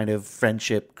proud kind of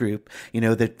friendship group. You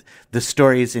know, that the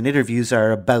stories in interviews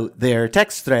are about their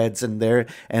text threads and their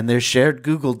shared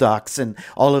Google Docs and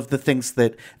all of the things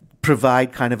that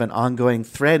provide kind of an ongoing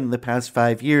thread in the past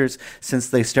 5 years since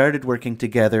they started working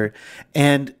together.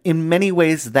 And in many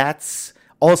ways, that's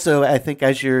also, I think,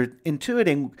 as you're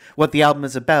intuiting what the album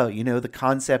is about, you know, the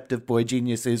concept of boy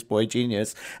genius is boy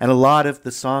genius. And a lot of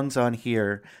the songs on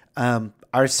here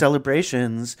are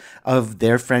celebrations of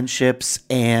their friendships,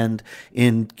 and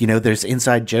there's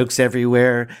inside jokes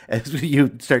everywhere, as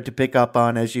you start to pick up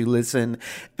on as you listen.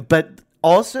 But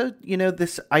also,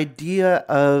 this idea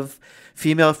of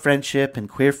female friendship and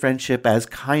queer friendship as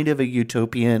kind of a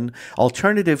utopian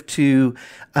alternative to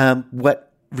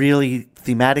what really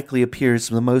thematically appears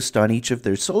the most on each of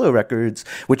their solo records,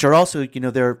 which are also,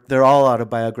 they're all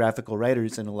autobiographical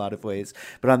writers in a lot of ways.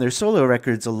 But on their solo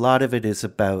records, a lot of it is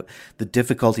about the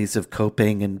difficulties of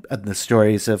coping and the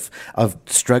stories of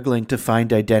struggling to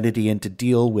find identity and to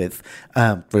deal with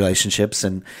relationships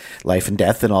and life and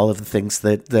death and all of the things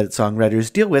that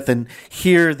songwriters deal with. And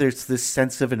here there's this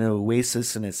sense of an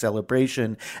oasis and a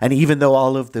celebration. And even though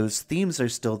all of those themes are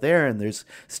still there and there's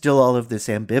still all of this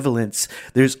ambivalence,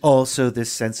 there's also this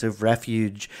sense of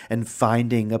refuge and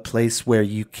finding a place where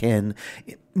you can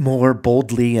more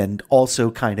boldly and also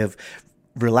kind of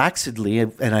relaxedly,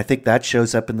 and I think that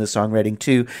shows up in the songwriting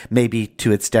too, maybe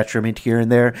to its detriment here and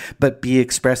there, but be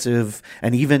expressive.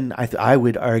 And even I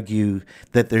would argue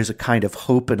that there's a kind of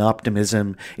hope and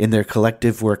optimism in their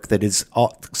collective work that is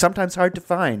sometimes hard to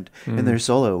find in their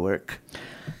solo work.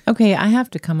 Okay, I have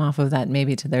to come off of that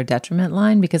maybe to their detriment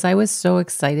line, because I was so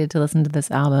excited to listen to this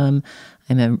album.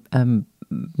 I'm a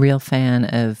real fan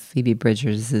of Phoebe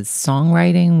Bridgers'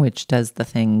 songwriting, which does the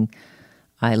thing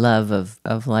I love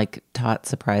of like taut,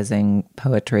 surprising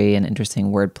poetry and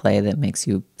interesting wordplay that makes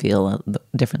you feel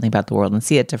differently about the world and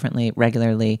see it differently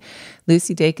regularly.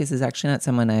 Lucy Dacus is actually not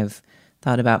someone I've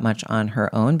thought about much on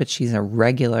her own, but she's a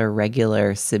regular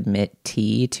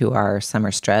submittee to our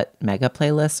Summer Strut mega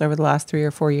playlists over the last 3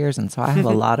 or 4 years. And so I have a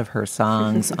lot of her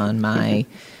songs on my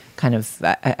kind of,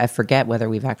 I forget whether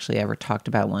we've actually ever talked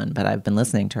about one, but I've been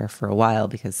listening to her for a while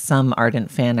because some ardent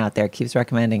fan out there keeps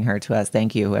recommending her to us.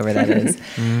 Thank you, whoever that is.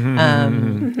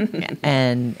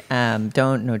 And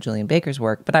don't know Julian Baker's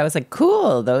work, but I was like,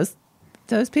 cool, those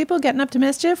people getting up to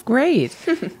mischief, great.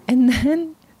 And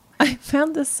then I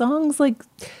found the songs like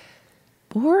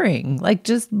boring, like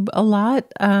just a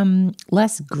lot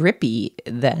less grippy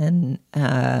than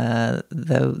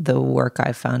the work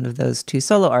I found of those two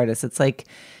solo artists. It's like,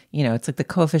 it's like the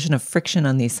coefficient of friction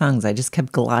on these songs. I just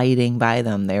kept gliding by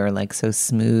them. They were like so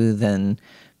smooth and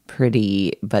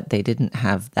pretty, but they didn't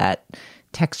have that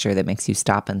texture that makes you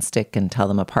stop and stick and tell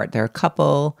them apart. There are a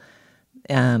couple.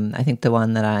 I think the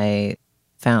one that I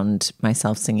found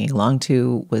myself singing along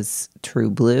to was True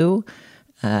Blue,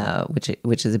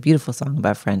 which is a beautiful song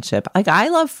about friendship. Like, I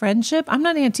love friendship. I'm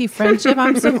not anti-friendship.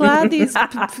 I'm so glad these,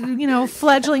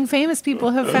 fledgling famous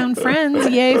people have found friends.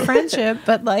 Yay, friendship.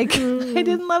 But like, I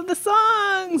didn't love the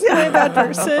songs. Am I a bad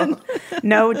person?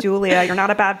 No, Julia, you're not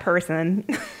a bad person.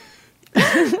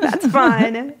 That's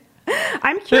fun.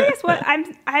 I'm curious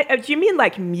do you mean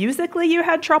like musically you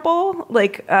had trouble?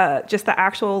 Like just the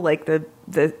actual, like the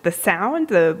sound,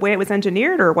 the way it was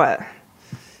engineered, or what?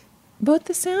 Both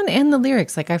the sound and the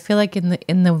lyrics. Like, I feel like in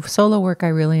the solo work I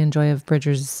really enjoy of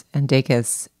Bridgers and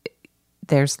Dacus,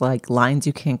 there's like lines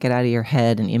you can't get out of your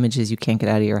head and images you can't get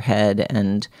out of your head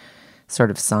and sort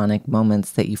of sonic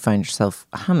moments that you find yourself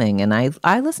humming. And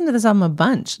I listened to this album a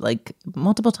bunch, like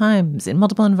multiple times in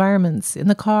multiple environments, in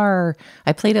the car.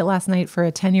 I played it last night for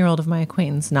a 10-year-old of my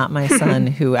acquaintance, not my son,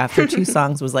 who after 2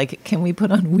 songs was like, "Can we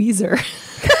put on Weezer?"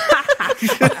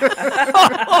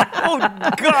 Oh,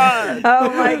 God. Oh,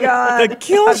 my God. The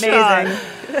kill Amazing. shot.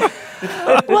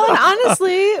 Well, and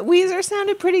honestly, Weezer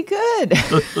sounded pretty good.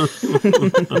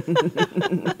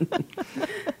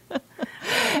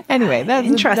 Anyway, that's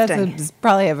interesting. That's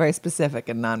probably a very specific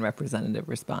and non-representative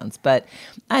response. But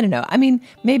I don't know. I mean,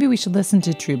 maybe we should listen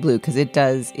to True Blue, because it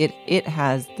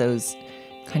has those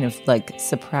kind of like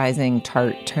surprising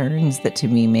tart turns that to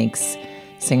me makes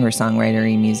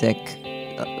singer-songwriter-y music,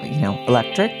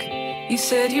 electric. You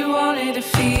said you wanted to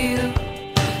feel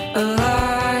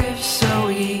alive, so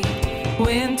we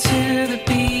went to the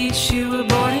beach. You were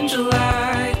born in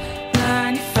July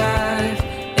 95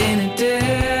 in a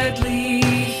deadly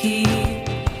heat.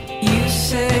 You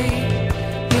say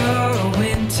you're a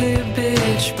winter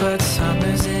bitch, but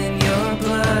summer's in your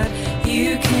blood.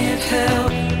 You can't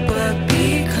help but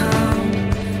become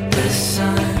the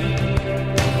sun.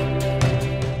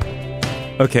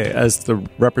 Okay, as the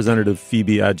representative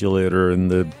Phoebe adulator in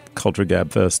the Culture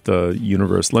Gabfest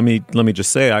universe, let me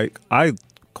just say I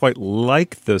quite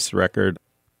like this record.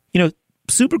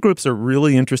 Supergroups are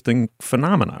really interesting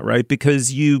phenomena, right?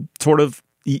 Because you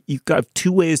got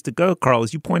 2 ways to go, Carl.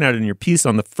 As you point out in your piece,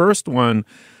 on the first one,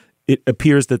 it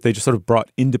appears that they just sort of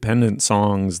brought independent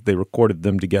songs, they recorded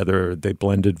them together, they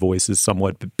blended voices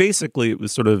somewhat, but basically it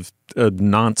was sort of a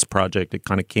nonce project. It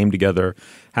kind of came together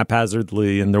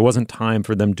haphazardly, and there wasn't time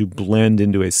for them to blend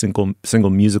into a single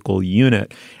musical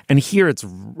unit. And here it's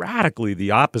radically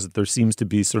the opposite. There seems to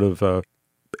be sort of a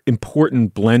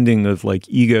important blending of like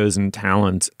egos and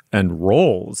talents and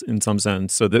roles in some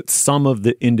sense, so that some of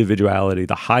the individuality,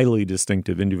 the highly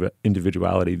distinctive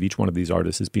individuality of each one of these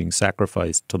artists is being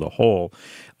sacrificed to the whole.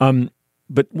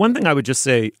 But one thing I would just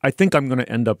say, I think I'm going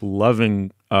to end up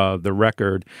loving the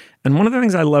record. And one of the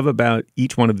things I love about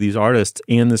each one of these artists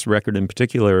and this record in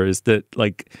particular is that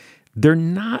like they're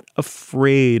not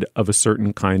afraid of a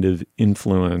certain kind of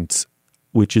influence,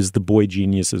 which is the boy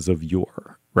geniuses of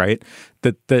yore, right?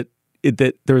 That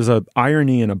there's a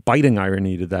irony and a biting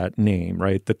irony to that name,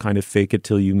 right? The kind of fake it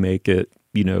till you make it,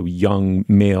 young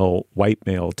male, white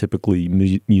male, typically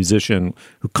musician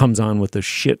who comes on with a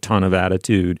shit ton of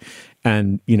attitude,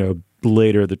 and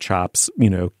later the chops,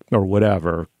 or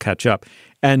whatever, catch up.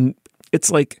 And it's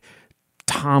like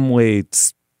Tom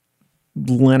Waits,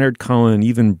 Leonard Cohen,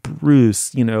 even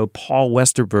Bruce, Paul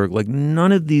Westerberg, like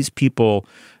none of these people,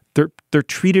 they're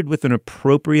treated with an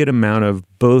appropriate amount of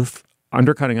both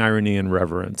undercutting irony and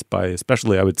reverence by,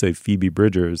 especially I would say, Phoebe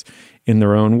Bridgers in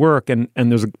their own work. And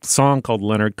there's a song called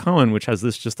Leonard Cohen, which has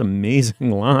this just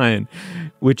amazing line,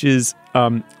 which is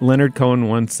Leonard Cohen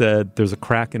once said, "There's a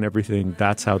crack in everything.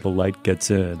 That's how the light gets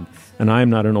in. And I am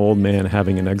not an old man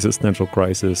having an existential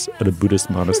crisis at a Buddhist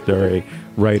monastery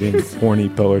writing horny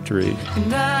poetry."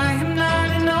 And I am not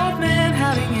an old man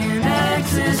having an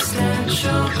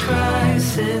existential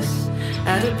crisis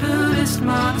at a Buddhist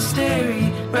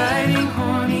monastery writing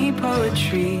horny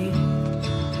poetry.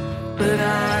 But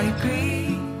I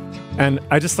agree. And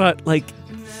I just thought, I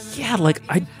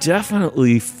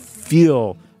definitely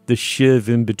feel the shiv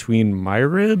in between my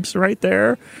ribs right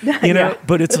there, Yeah.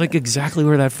 But it's like exactly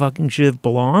where that fucking shiv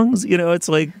belongs. It's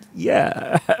like,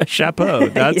 yeah, chapeau.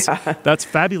 That's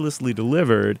fabulously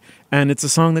delivered. And it's a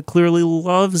song that clearly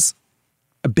loves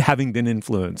having been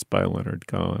influenced by Leonard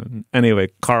Cohen. Anyway,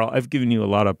 Carl, I've given you a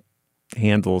lot of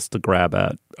handles to grab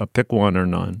at. Pick one or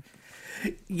none.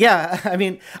 Yeah, I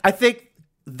mean, I think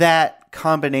that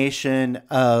combination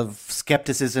of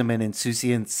skepticism and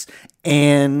insouciance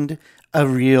and a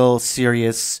real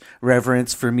serious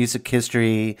reverence for music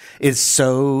history is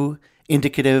so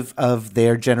indicative of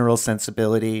their general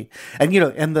sensibility. And,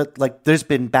 there's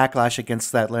been backlash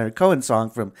against that Leonard Cohen song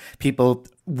from people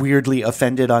weirdly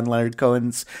offended on Leonard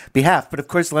Cohen's behalf. But of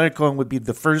course, Leonard Cohen would be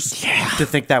the first to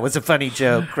think that was a funny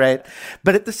joke, right?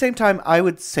 But at the same time, I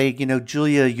would say,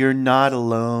 Julia, you're not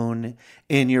alone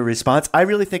in your response. I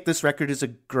really think this record is a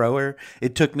grower.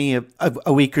 It took me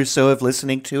a week or so of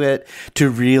listening to it to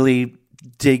really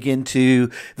dig into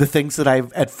the things that I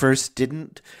at first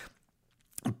didn't.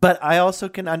 But I also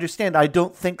can understand, I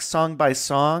don't think song by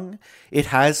song it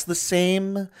has the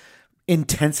same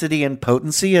intensity and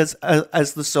potency as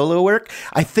the solo work.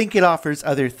 I think it offers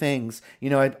other things.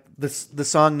 The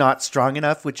song Not Strong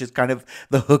Enough, which is kind of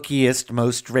the hookiest,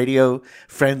 most radio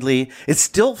friendly, it's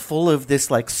still full of this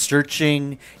like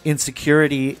searching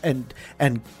insecurity and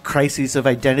crises of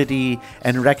identity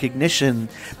and recognition.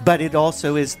 But it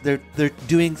also is, they're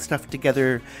doing stuff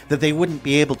together that they wouldn't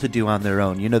be able to do on their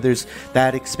own. There's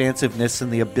that expansiveness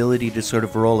and the ability to sort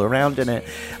of roll around in it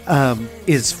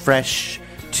is fresh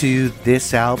to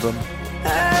this album.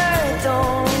 I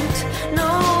don't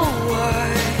know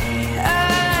why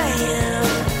I am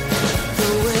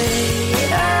the way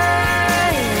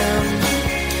I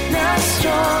am, not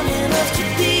strong enough to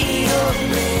be your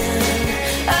man.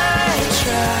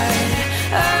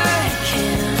 I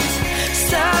can't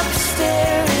stop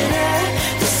staring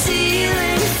at the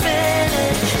ceiling fan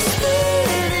and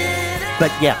spinning.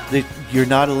 But yeah, you're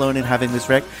not alone in having this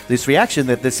reaction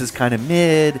that this is kind of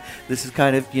mid. This is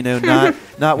kind of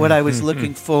not what I was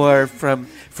looking for from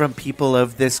people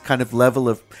of this kind of level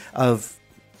of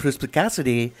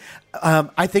perspicacity.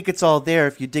 I think it's all there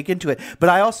if you dig into it. But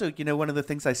I also, one of the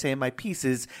things I say in my piece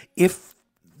is if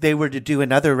they were to do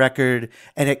another record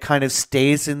and it kind of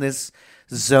stays in this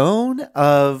zone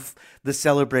of the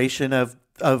celebration of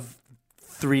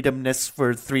freedomness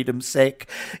for freedom's sake,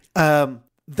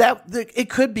 that it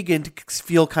could begin to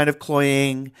feel kind of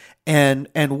cloying and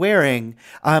wearing.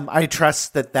 I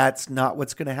trust that that's not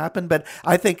what's going to happen, but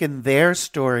I think in their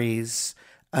stories,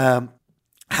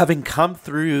 having come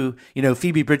through,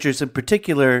 Phoebe Bridgers in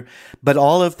particular, but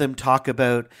all of them talk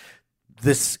about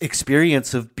this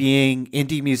experience of being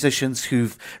indie musicians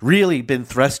who've really been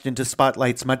thrust into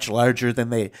spotlights much larger than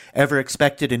they ever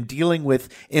expected, and dealing with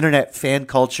internet fan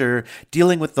culture,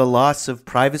 dealing with the loss of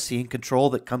privacy and control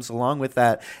that comes along with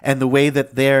that, and the way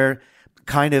that they're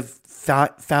kind of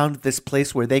found this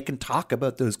place where they can talk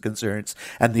about those concerns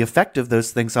and the effect of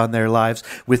those things on their lives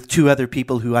with two other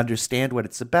people who understand what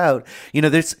it's about.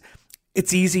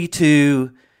 It's easy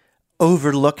to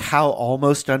overlook how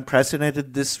almost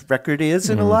unprecedented this record is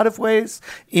in a lot of ways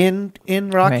in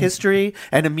rock history,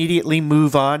 and immediately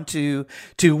move on to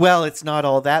well, it's not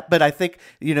all that. But I think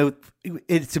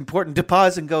it's important to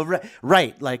pause and go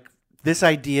right, like this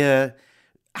idea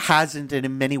hasn't and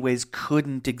in many ways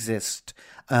couldn't exist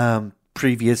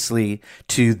previously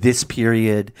to this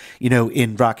period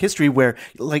in rock history, where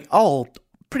like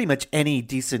pretty much any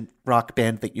decent rock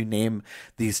band that you name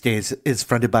these days is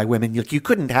fronted by women. You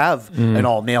couldn't have an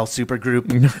all-male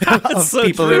supergroup of so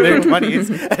people true. in their 20s.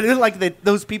 And it's like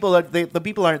those people the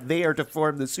people aren't there to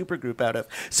form the supergroup out of.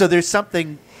 So there's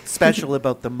something special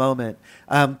about the moment.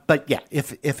 But yeah,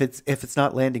 if it's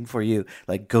not landing for you,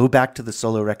 like go back to the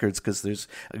solo records, because there's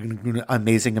an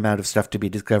amazing amount of stuff to be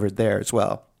discovered there as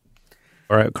well.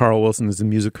 All right, Carl Wilson is a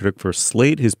music critic for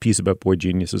Slate. His piece about Boy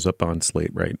Genius is up on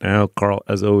Slate right now. Carl,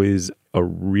 as always, a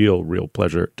real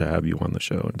pleasure to have you on the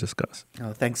show and discuss.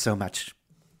 Oh, thanks so much.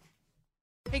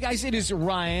 Hey guys, it is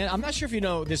Ryan. I'm not sure if you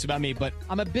know this about me, but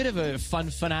I'm a bit of a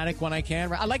fun fanatic when I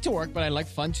can. I like to work, but I like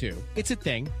fun too. It's a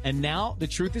thing. And now the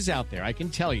truth is out there. I can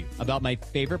tell you about my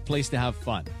favorite place to have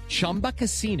fun. Chumba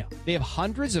Casino. They have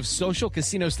hundreds of social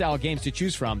casino style games to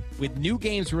choose from, with new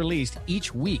games released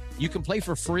each week. You can play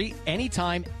for free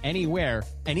anytime, anywhere.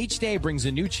 And each day brings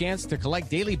a new chance to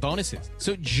collect daily bonuses.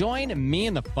 So join me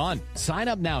in the fun. Sign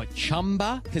up now at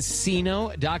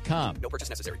ChumbaCasino.com. No purchase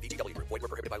necessary. VGW Group. Void where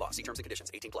prohibited by law. See terms and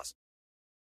conditions. 18+.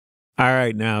 All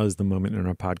right, now is the moment in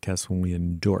our podcast when we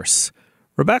endorse.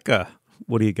 Rebecca,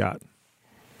 what do you got?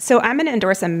 So I'm going to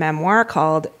endorse a memoir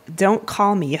called Don't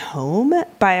Call Me Home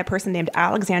by a person named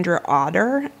Alexandra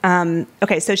Otter.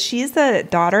 Okay, so she's the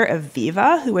daughter of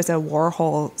Viva, who was a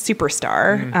Warhol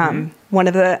superstar, one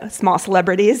of the small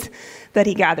celebrities that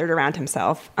he gathered around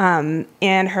himself. And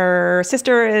her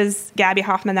sister is Gabby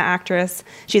Hoffman, the actress.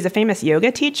 She's a famous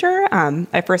yoga teacher.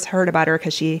 I first heard about her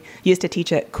because she used to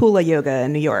teach at Kula Yoga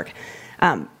in New York.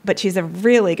 But she's a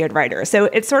really good writer. So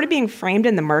it's sort of being framed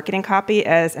in the marketing copy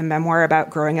as a memoir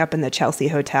about growing up in the Chelsea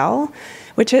Hotel,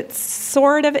 which it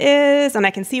sort of is. And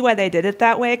I can see why they did it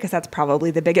that way, because that's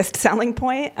probably the biggest selling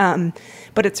point.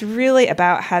 But it's really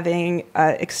about having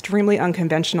an extremely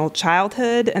unconventional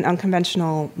childhood, an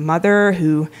unconventional mother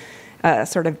who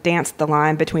sort of danced the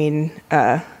line between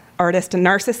artist and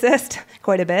narcissist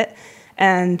quite a bit,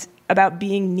 and about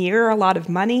being near a lot of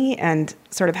money and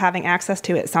sort of having access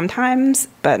to it sometimes,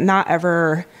 but not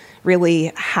ever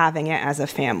really having it as a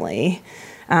family.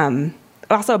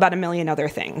 Also about a million other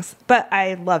things. But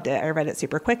I loved it. I read it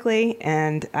super quickly,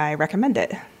 and I recommend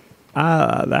it.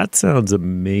 That sounds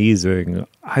amazing.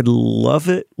 I love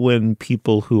it when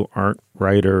people who aren't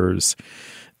writers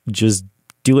just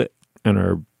do it and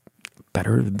are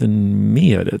better than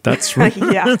me at it. That's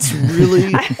that's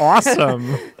really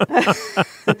awesome.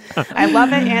 I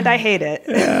love it and I hate it.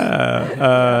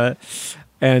 Yeah.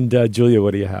 And Julia,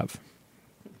 what do you have?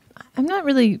 I'm not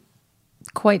really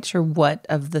quite sure what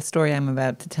of the story I'm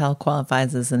about to tell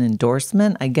qualifies as an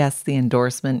endorsement. I guess the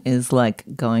endorsement is like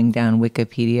going down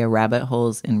Wikipedia rabbit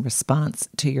holes in response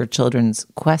to your children's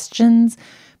questions,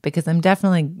 because I'm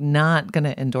definitely not going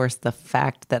to endorse the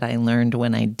fact that I learned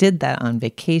when I did that on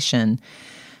vacation.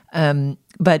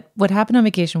 But what happened on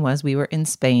vacation was we were in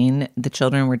Spain. The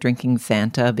children were drinking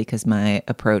Fanta because my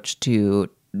approach to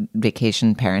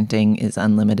vacation parenting is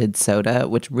unlimited soda,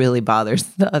 which really bothers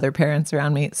the other parents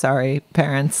around me. Sorry,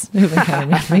 parents who've been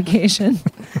coming on vacation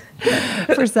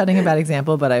for setting a bad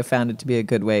example, but I found it to be a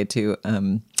good way to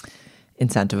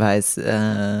incentivize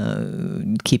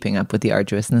keeping up with the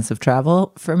arduousness of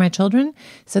travel for my children.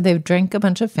 So they drank a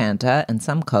bunch of Fanta and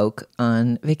some Coke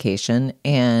on vacation,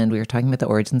 and we were talking about the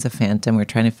origins of Fanta, and we were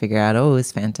trying to figure out,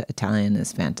 is Fanta Italian,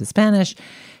 is Fanta Spanish,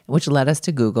 which led us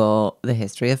to Google the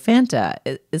history of Fanta.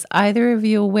 Is either of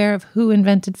you aware of who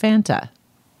invented Fanta?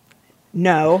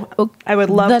 No. I would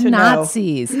love to know.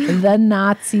 The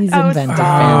Nazis invented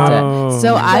Fanta.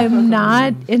 So I'm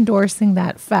not endorsing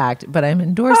that fact, but I'm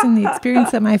endorsing the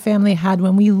experience that my family had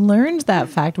when we learned that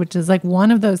fact, which is like one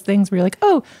of those things where you're like,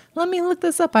 let me look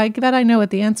this up. I bet I know what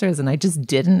the answer is. And I just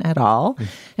didn't at all.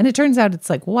 And it turns out it's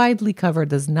like widely covered.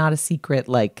 There's not a secret,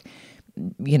 like,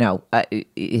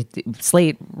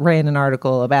 Slate ran an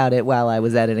article about it while I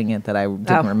was editing it that I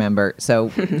didn't remember.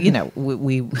 So,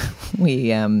 we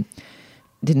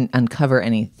didn't uncover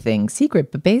anything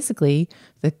secret, but basically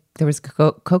there was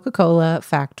a Coca-Cola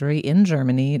factory in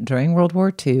Germany during World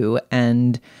War II,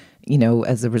 and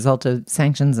as a result of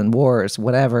sanctions and wars,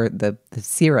 whatever, the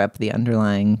syrup, the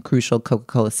underlying crucial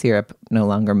Coca-Cola syrup, no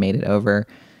longer made it over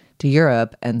to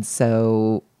Europe, and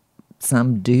so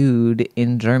some dude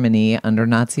in Germany under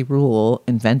Nazi rule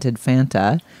invented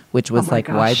Fanta, which was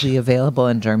widely available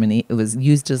in Germany. It was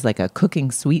used as like a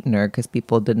cooking sweetener because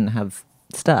people didn't have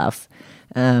stuff.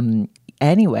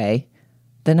 Anyway,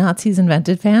 the Nazis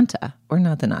invented Fanta, or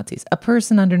not the Nazis. A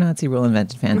person under Nazi rule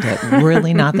invented Fanta.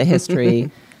 Really not the history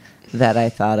that I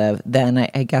thought of. Then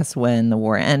I guess when the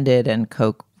war ended and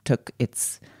Coke took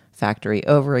its factory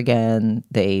over again,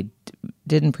 they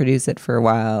didn't produce it for a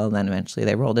while. Then eventually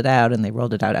they rolled it out, and they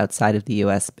rolled it out outside of the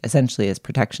U.S. essentially as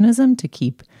protectionism to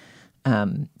keep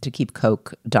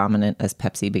Coke dominant as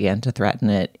Pepsi began to threaten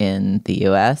it in the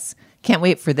U.S. Can't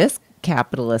wait for this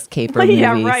capitalist caper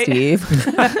movie, Steve.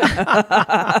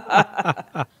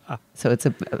 So it's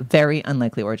a very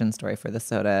unlikely origin story for the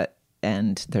soda,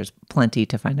 and there's plenty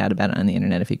to find out about it on the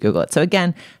internet if you Google it. So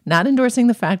again, not endorsing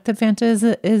the fact that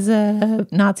Fanta is a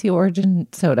Nazi origin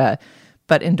soda,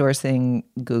 but endorsing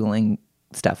Googling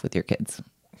stuff with your kids.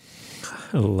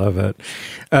 I love it.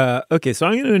 Okay, so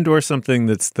I'm going to endorse something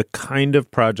that's the kind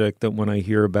of project that when I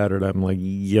hear about it, I'm like,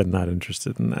 not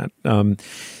interested in that.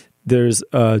 There's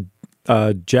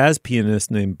a jazz pianist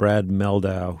named Brad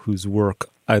Meldau whose work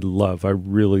I love. I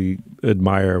really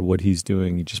admire what he's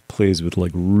doing. He just plays with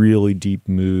like really deep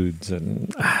moods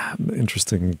and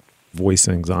interesting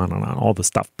voicings on and on, all the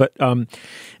stuff. But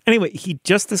anyway, he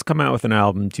just has come out with an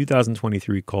album,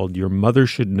 2023, called Your Mother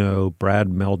Should Know Brad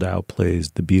Meldau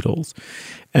Plays the Beatles.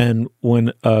 And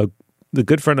when the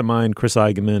good friend of mine, Chris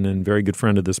Eigenman, and very good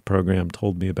friend of this program,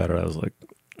 told me about it, I was like,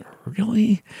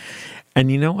 really?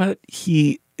 And you know what?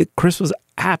 Chris was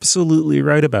absolutely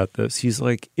right about this. He's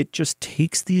like, it just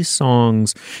takes these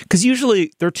songs, because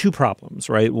usually there are two problems,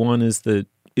 right? One is that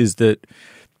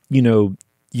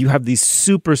you have these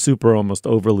super, super almost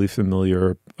overly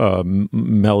familiar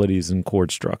melodies and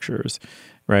chord structures,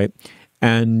 right?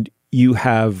 And you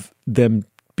have them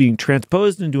being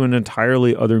transposed into an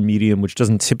entirely other medium, which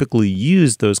doesn't typically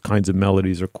use those kinds of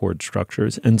melodies or chord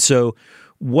structures. And so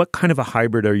what kind of a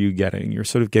hybrid are you getting? You're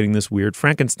sort of getting this weird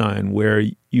Frankenstein where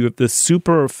you have this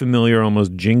super familiar,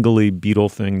 almost jingly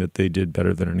Beatle thing that they did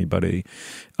better than anybody.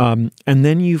 And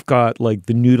then you've got like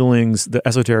the noodlings, the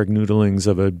esoteric noodlings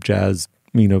of a jazz,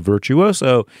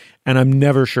 virtuoso. And I'm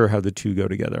never sure how the two go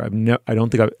together. I don't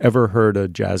think I've ever heard a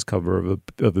jazz cover of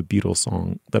a Beatles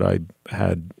song that I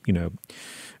had,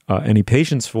 any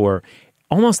patience for.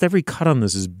 Almost every cut on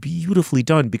this is beautifully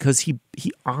done because he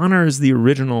honors the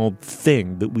original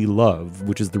thing that we love,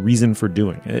 which is the reason for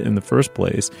doing it in the first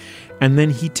place. And then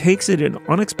he takes it in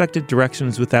unexpected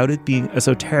directions without it being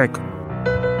esoteric.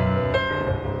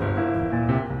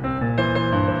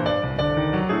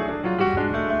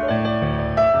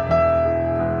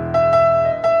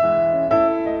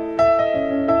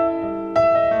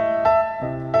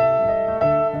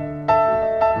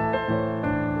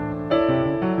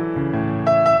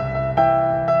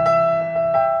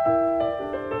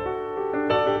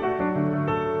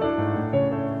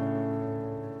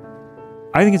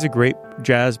 I think it's a great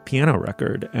jazz piano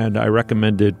record, and I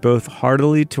recommend it both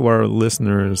heartily to our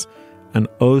listeners and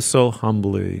oh so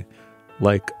humbly,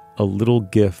 like a little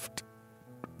gift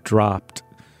dropped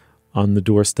on the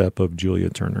doorstep of Julia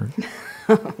Turner.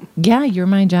 Yeah, you're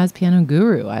my jazz piano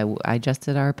guru. I just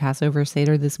did our Passover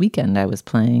Seder this weekend. I was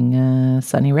playing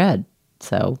Sunny Red,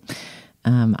 so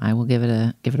I will give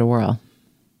it a whirl.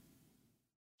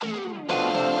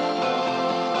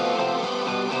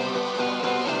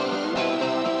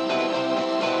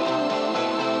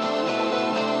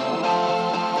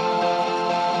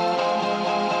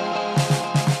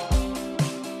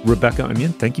 Rebecca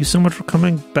Onion, thank you so much for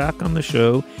coming back on the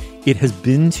show. It has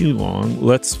been too long.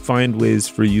 Let's find ways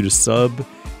for you to sub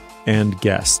and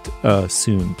guest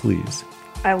soon, please.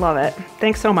 I love it.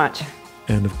 Thanks so much.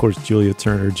 And of course, Julia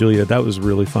Turner. Julia, that was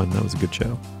really fun. That was a good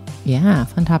show. Yeah,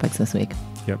 fun topics this week.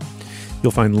 Yep.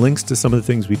 You'll find links to some of the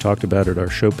things we talked about at our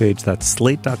show page. That's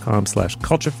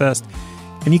slate.com/culturefest.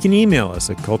 And you can email us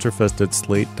at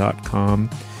culturefest@slate.com.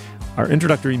 Our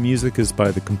introductory music is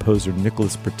by the composer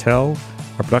Nicholas Patel.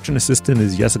 Our production assistant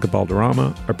is Jessica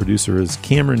Balderrama. Our producer is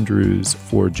Cameron Drews.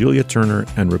 For Julia Turner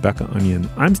and Rebecca Onion,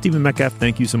 I'm Stephen Metcalf.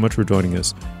 Thank you so much for joining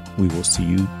us. We will see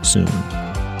you soon.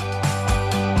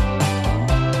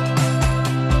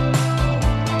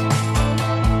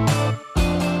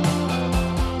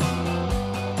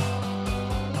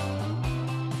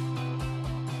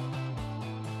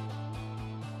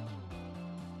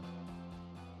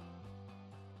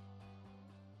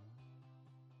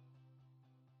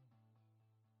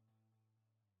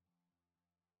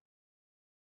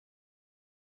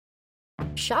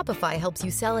 Shopify helps you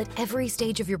sell at every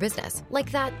stage of your business.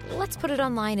 Like that, let's put it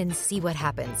online and see what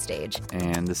happens stage.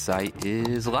 And the site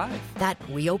is live. That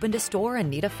we opened a store and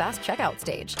need a fast checkout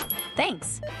stage.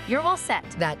 Thanks. You're all set.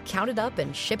 That count it up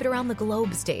and ship it around the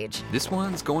globe stage. This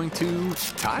one's going to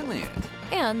Thailand.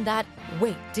 And that,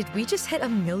 wait, did we just hit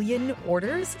 1 million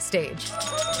orders stage?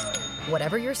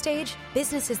 Whatever your stage,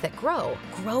 businesses that grow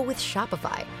with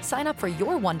Shopify. Sign up for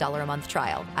your $1 a month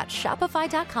trial at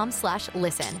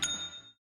shopify.com/listen.